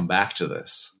 Let's come back to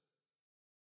this.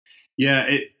 Yeah,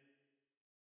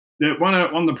 one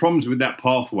of the problems with that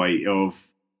pathway of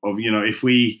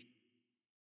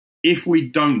if we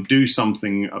don't do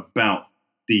something about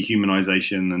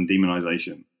dehumanization and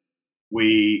demonization,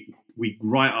 we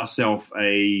write ourselves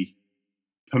a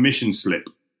permission slip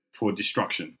for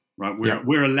destruction, right?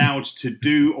 We're allowed to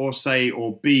do or say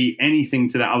or be anything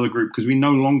to that other group because we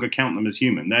no longer count them as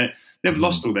human. They've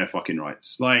lost all their fucking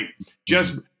rights. Like,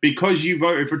 just because you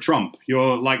voted for Trump,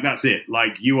 you're like, that's it.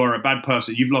 Like, you are a bad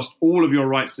person. You've lost all of your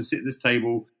rights to sit at this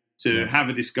table, to have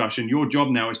a discussion. Your job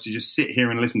now is to just sit here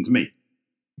and listen to me,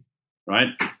 right?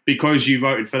 Because you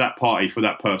voted for that party, for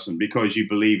that person, because you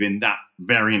believe in that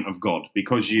variant of God,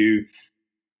 because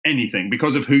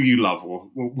of who you love or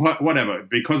whatever.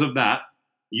 Because of that,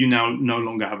 you now no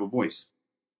longer have a voice.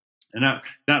 And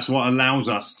that's what allows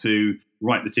us to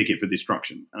write the ticket for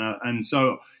destruction. And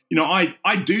so,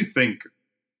 I do think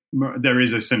there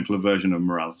is a simpler version of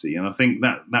morality. And I think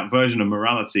that version of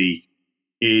morality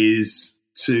is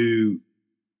to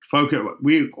focus.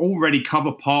 We already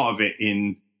cover part of it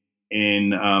in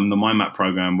the Mind Map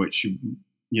program, which,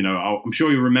 I'm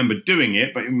sure you remember doing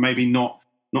it, but maybe not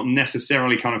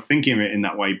necessarily kind of thinking of it in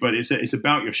that way. But it's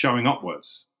about your showing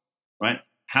upwards, right?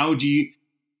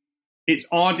 It's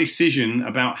our decision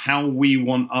about how we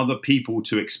want other people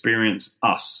to experience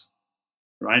us,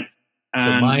 right?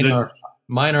 And so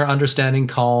mine are understanding,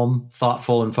 calm,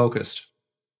 thoughtful, and focused.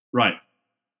 Right.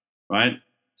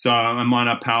 So, and mine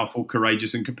are powerful,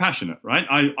 courageous, and compassionate, right?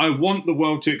 I want the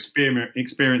world to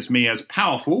experience me as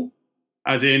powerful,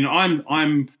 as in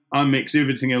I'm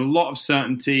exhibiting a lot of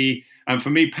certainty, and for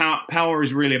me, power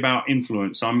is really about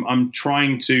influence. I'm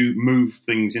trying to move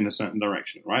things in a certain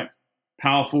direction, right?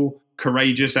 Powerful,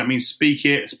 courageous, that means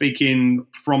speaking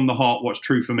from the heart what's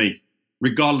true for me,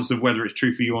 regardless of whether it's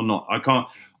true for you or not.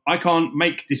 I can't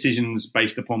make decisions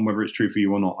based upon whether it's true for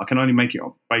you or not. I can only make it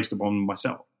based upon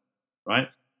myself, right?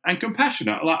 And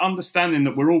compassionate, like understanding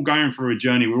that we're all going through a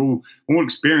journey, we're all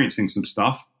experiencing some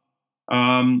stuff,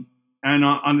 and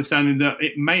understanding that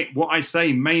what I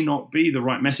say may not be the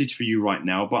right message for you right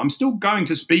now, but I'm still going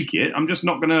to speak it. I'm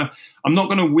not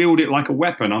gonna wield it like a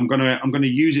weapon. I'm gonna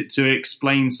use it to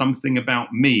explain something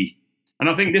about me.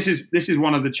 And I think this is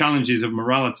one of the challenges of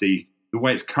morality, the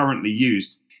way it's currently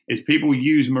used, is people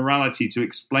use morality to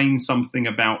explain something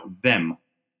about them,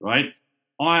 right?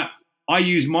 I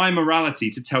use my morality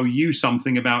to tell you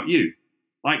something about you.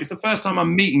 Like, it's the first time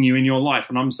I'm meeting you in your life,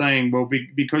 and I'm saying, well,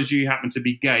 because you happen to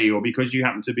be gay, or because you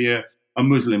happen to be a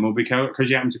Muslim, or because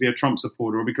you happen to be a Trump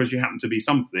supporter, or because you happen to be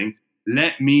something,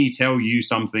 Let me tell you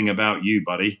something about you,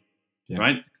 buddy. Yeah.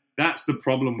 Right? That's the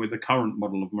problem with the current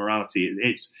model of morality.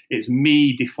 It's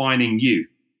me defining you.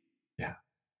 Yeah.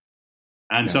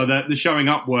 And Yeah. so the showing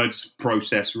upwards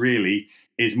process really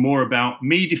is more about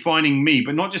me defining me,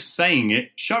 but not just saying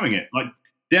it, showing it. Like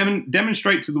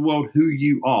demonstrate to the world who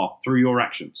you are through your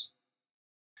actions.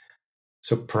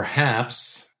 So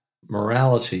perhaps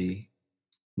morality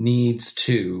needs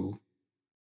to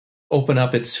open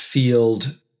up its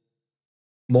field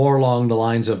more along the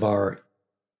lines of our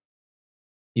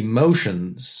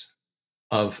emotions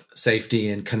of safety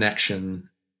and connection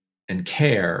and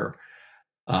care,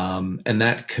 and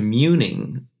that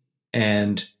communing,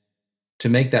 and to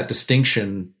make that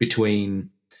distinction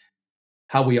between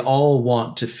how we all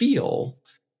want to feel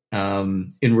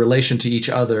in relation to each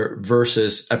other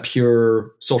versus a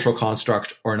pure social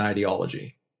construct or an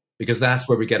ideology, because that's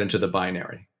where we get into the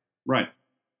binary. Right.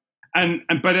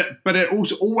 But it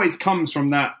also always comes from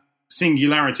that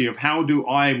singularity of how do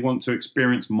I want to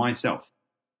experience myself,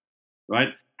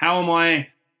 right? How am I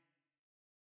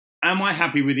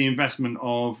happy with the investment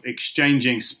of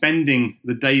spending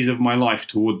the days of my life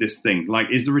toward this thing? Like,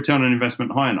 is the return on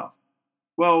investment high enough?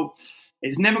 Well,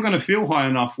 it's never going to feel high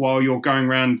enough while you're going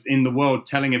around in the world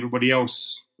telling everybody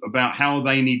else about how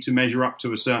they need to measure up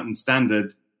to a certain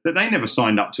standard that they never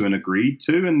signed up to and agreed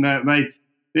to, and that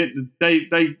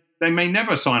they may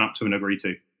never sign up to and agree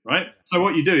to, right? So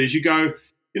what you do is you go,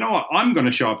 you know what, I'm going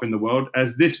to show up in the world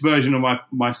as this version of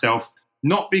myself,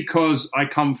 not because I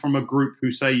come from a group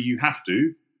who say you have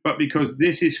to, but because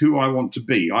this is who I want to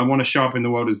be. I want to show up in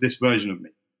the world as this version of me.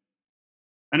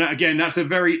 And again, that's a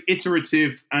very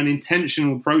iterative and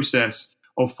intentional process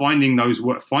of finding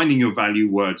your value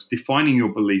words, defining your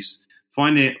beliefs,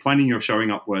 finding your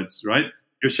showing up words, right?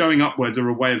 Your showing up words are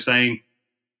a way of saying,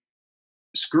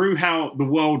 screw how the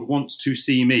world wants to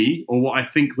see me or what I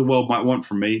think the world might want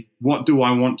from me. What do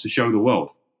I want to show the world?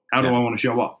 How do I want to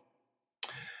show up?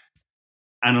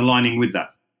 And aligning with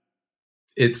that.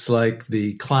 It's like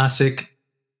the classic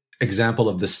example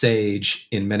of the sage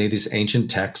in many of these ancient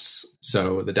texts.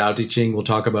 So the Tao Te Ching will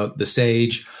talk about the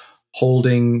sage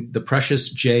holding the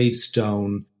precious jade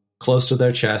stone close to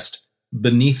their chest,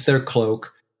 beneath their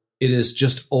cloak. It is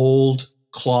just old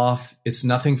cloth. It's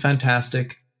nothing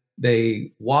fantastic.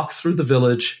 They walk through the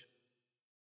village.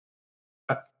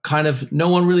 Kind of no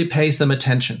one really pays them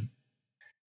attention.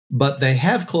 But they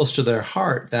have close to their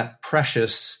heart that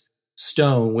precious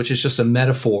stone, which is just a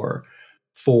metaphor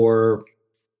for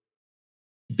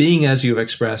being, as you've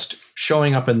expressed,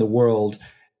 showing up in the world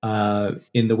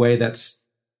in the way that's,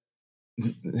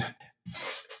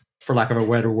 for lack of a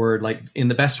better word, like in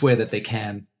the best way that they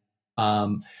can,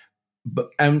 but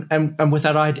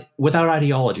without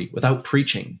ideology, without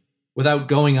preaching, without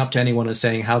going up to anyone and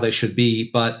saying how they should be,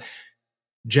 but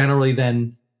generally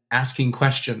then asking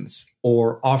questions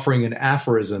or offering an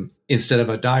aphorism instead of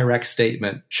a direct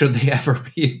statement, should they ever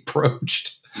be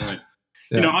approached. Right.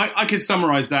 Yeah. You know, I could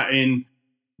summarize that in,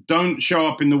 don't show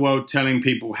up in the world telling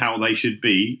people how they should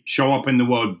be. Show up in the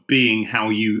world being how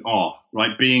you are,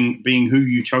 right? Being who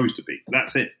you chose to be.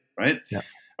 That's it, right? Yeah.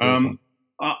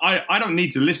 I don't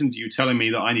need to listen to you telling me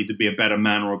that I need to be a better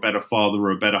man or a better father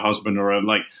or a better husband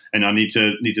and I need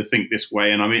to think this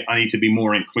way and I need to be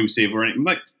more inclusive or anything.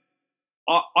 Like,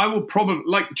 I will probably,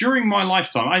 like, during my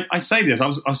lifetime, I say this,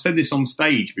 I said this on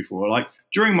stage before, like,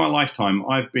 during my lifetime,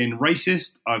 I've been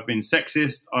racist, I've been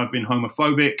sexist, I've been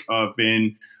homophobic, I've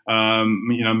been,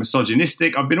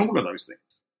 misogynistic, I've been all of those things,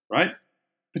 right?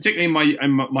 Particularly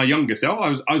in my younger self,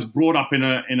 I was brought up in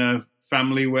a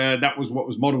family where that was what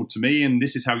was modeled to me, and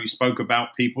this is how you spoke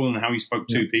about people and how you spoke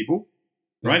to people,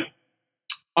 right?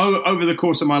 Over the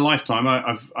course of my lifetime,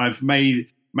 I've made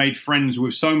friends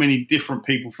with so many different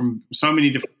people from so many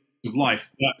different of life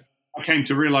that I came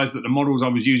to realize that the models I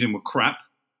was using were crap,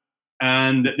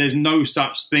 and that there's no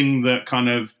such thing that kind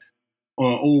of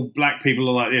all black people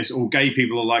are like this, all gay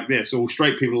people are like this, all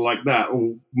straight people are like that,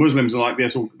 all Muslims are like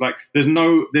this, or like there's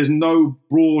no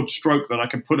broad stroke that I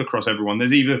can put across everyone.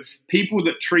 There's either people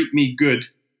that treat me good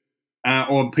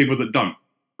or people that don't,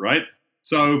 right?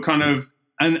 So kind of.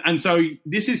 And so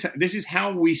this is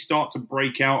how we start to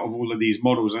break out of all of these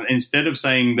models. And instead of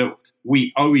saying that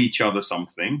we owe each other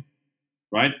something,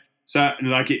 right? So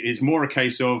like it's more a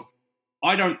case of,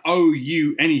 I don't owe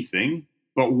you anything,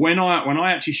 but when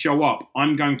I actually show up,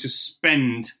 I'm going to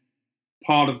spend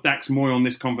part of Dax Moy on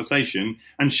this conversation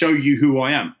and show you who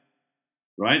I am,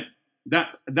 right?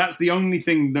 That's the only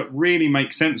thing that really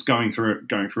makes sense going through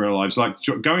our lives. Like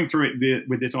going through it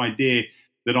with this idea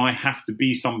that I have to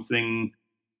be something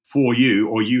for you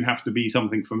or you have to be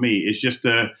something for me is just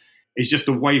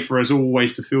a way for us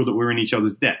always to feel that we're in each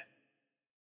other's debt.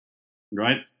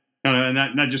 right? And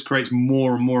that just creates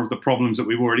more and more of the problems that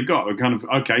we've already got. We're kind of,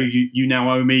 okay, you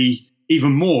now owe me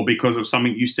even more because of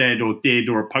something you said or did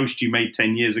or a post you made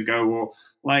 10 years ago or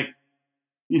like,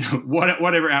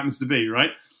 whatever it happens to be, right?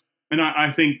 And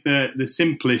I think that the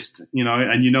simplest, and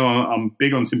I'm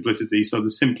big on simplicity. So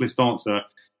the simplest answer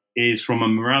is, from a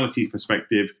morality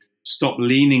perspective, stop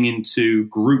leaning into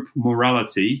group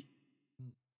morality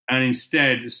and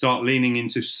instead start leaning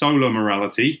into solo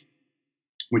morality,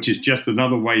 which is just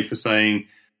another way for saying,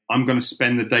 I'm going to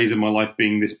spend the days of my life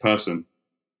being this person.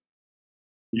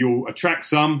 You'll attract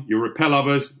some, you'll repel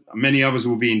others, many others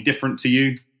will be indifferent to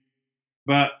you.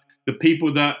 But the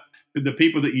people that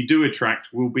you do attract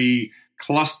will be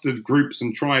clustered groups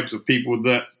and tribes of people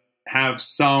that have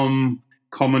some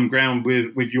common ground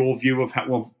with your view of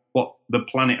what the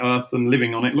planet Earth and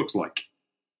living on it looks like.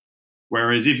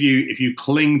 Whereas if you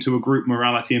cling to a group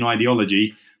morality and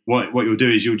ideology, what you'll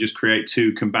do is you'll just create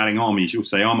two combating armies. You'll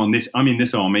say, I'm in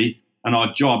this army, and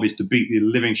our job is to beat the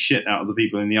living shit out of the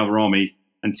people in the other army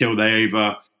until they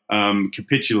either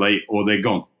capitulate or they're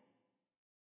gone.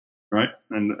 Right?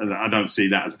 And I don't see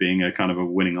that as being a kind of a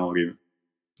winning argument.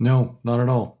 No, not at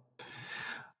all.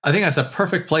 I think that's a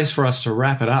perfect place for us to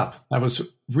wrap it up. That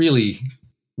was really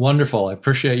wonderful. I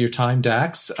appreciate your time,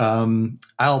 Dax.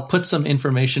 I'll put some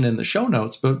information in the show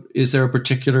notes, but is there a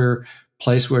particular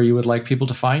place where you would like people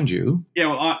to find you? Yeah,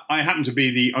 well, I happen to be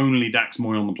the only Dax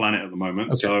Moy on the planet at the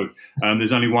moment. Okay. So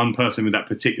there's only one person with that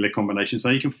particular combination. So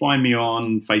you can find me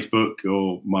on Facebook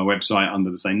or my website under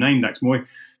the same name, Dax Moy.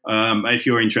 If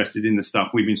you're interested in the stuff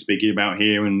we've been speaking about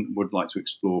here and would like to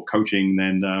explore coaching,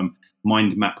 then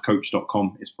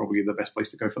mindmapcoach.com is probably the best place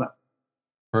to go for that.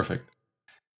 Perfect.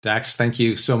 Dax, thank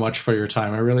you so much for your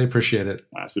time. I really appreciate it.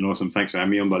 That's been awesome. Thanks for having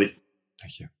me on, buddy.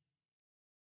 Thank you.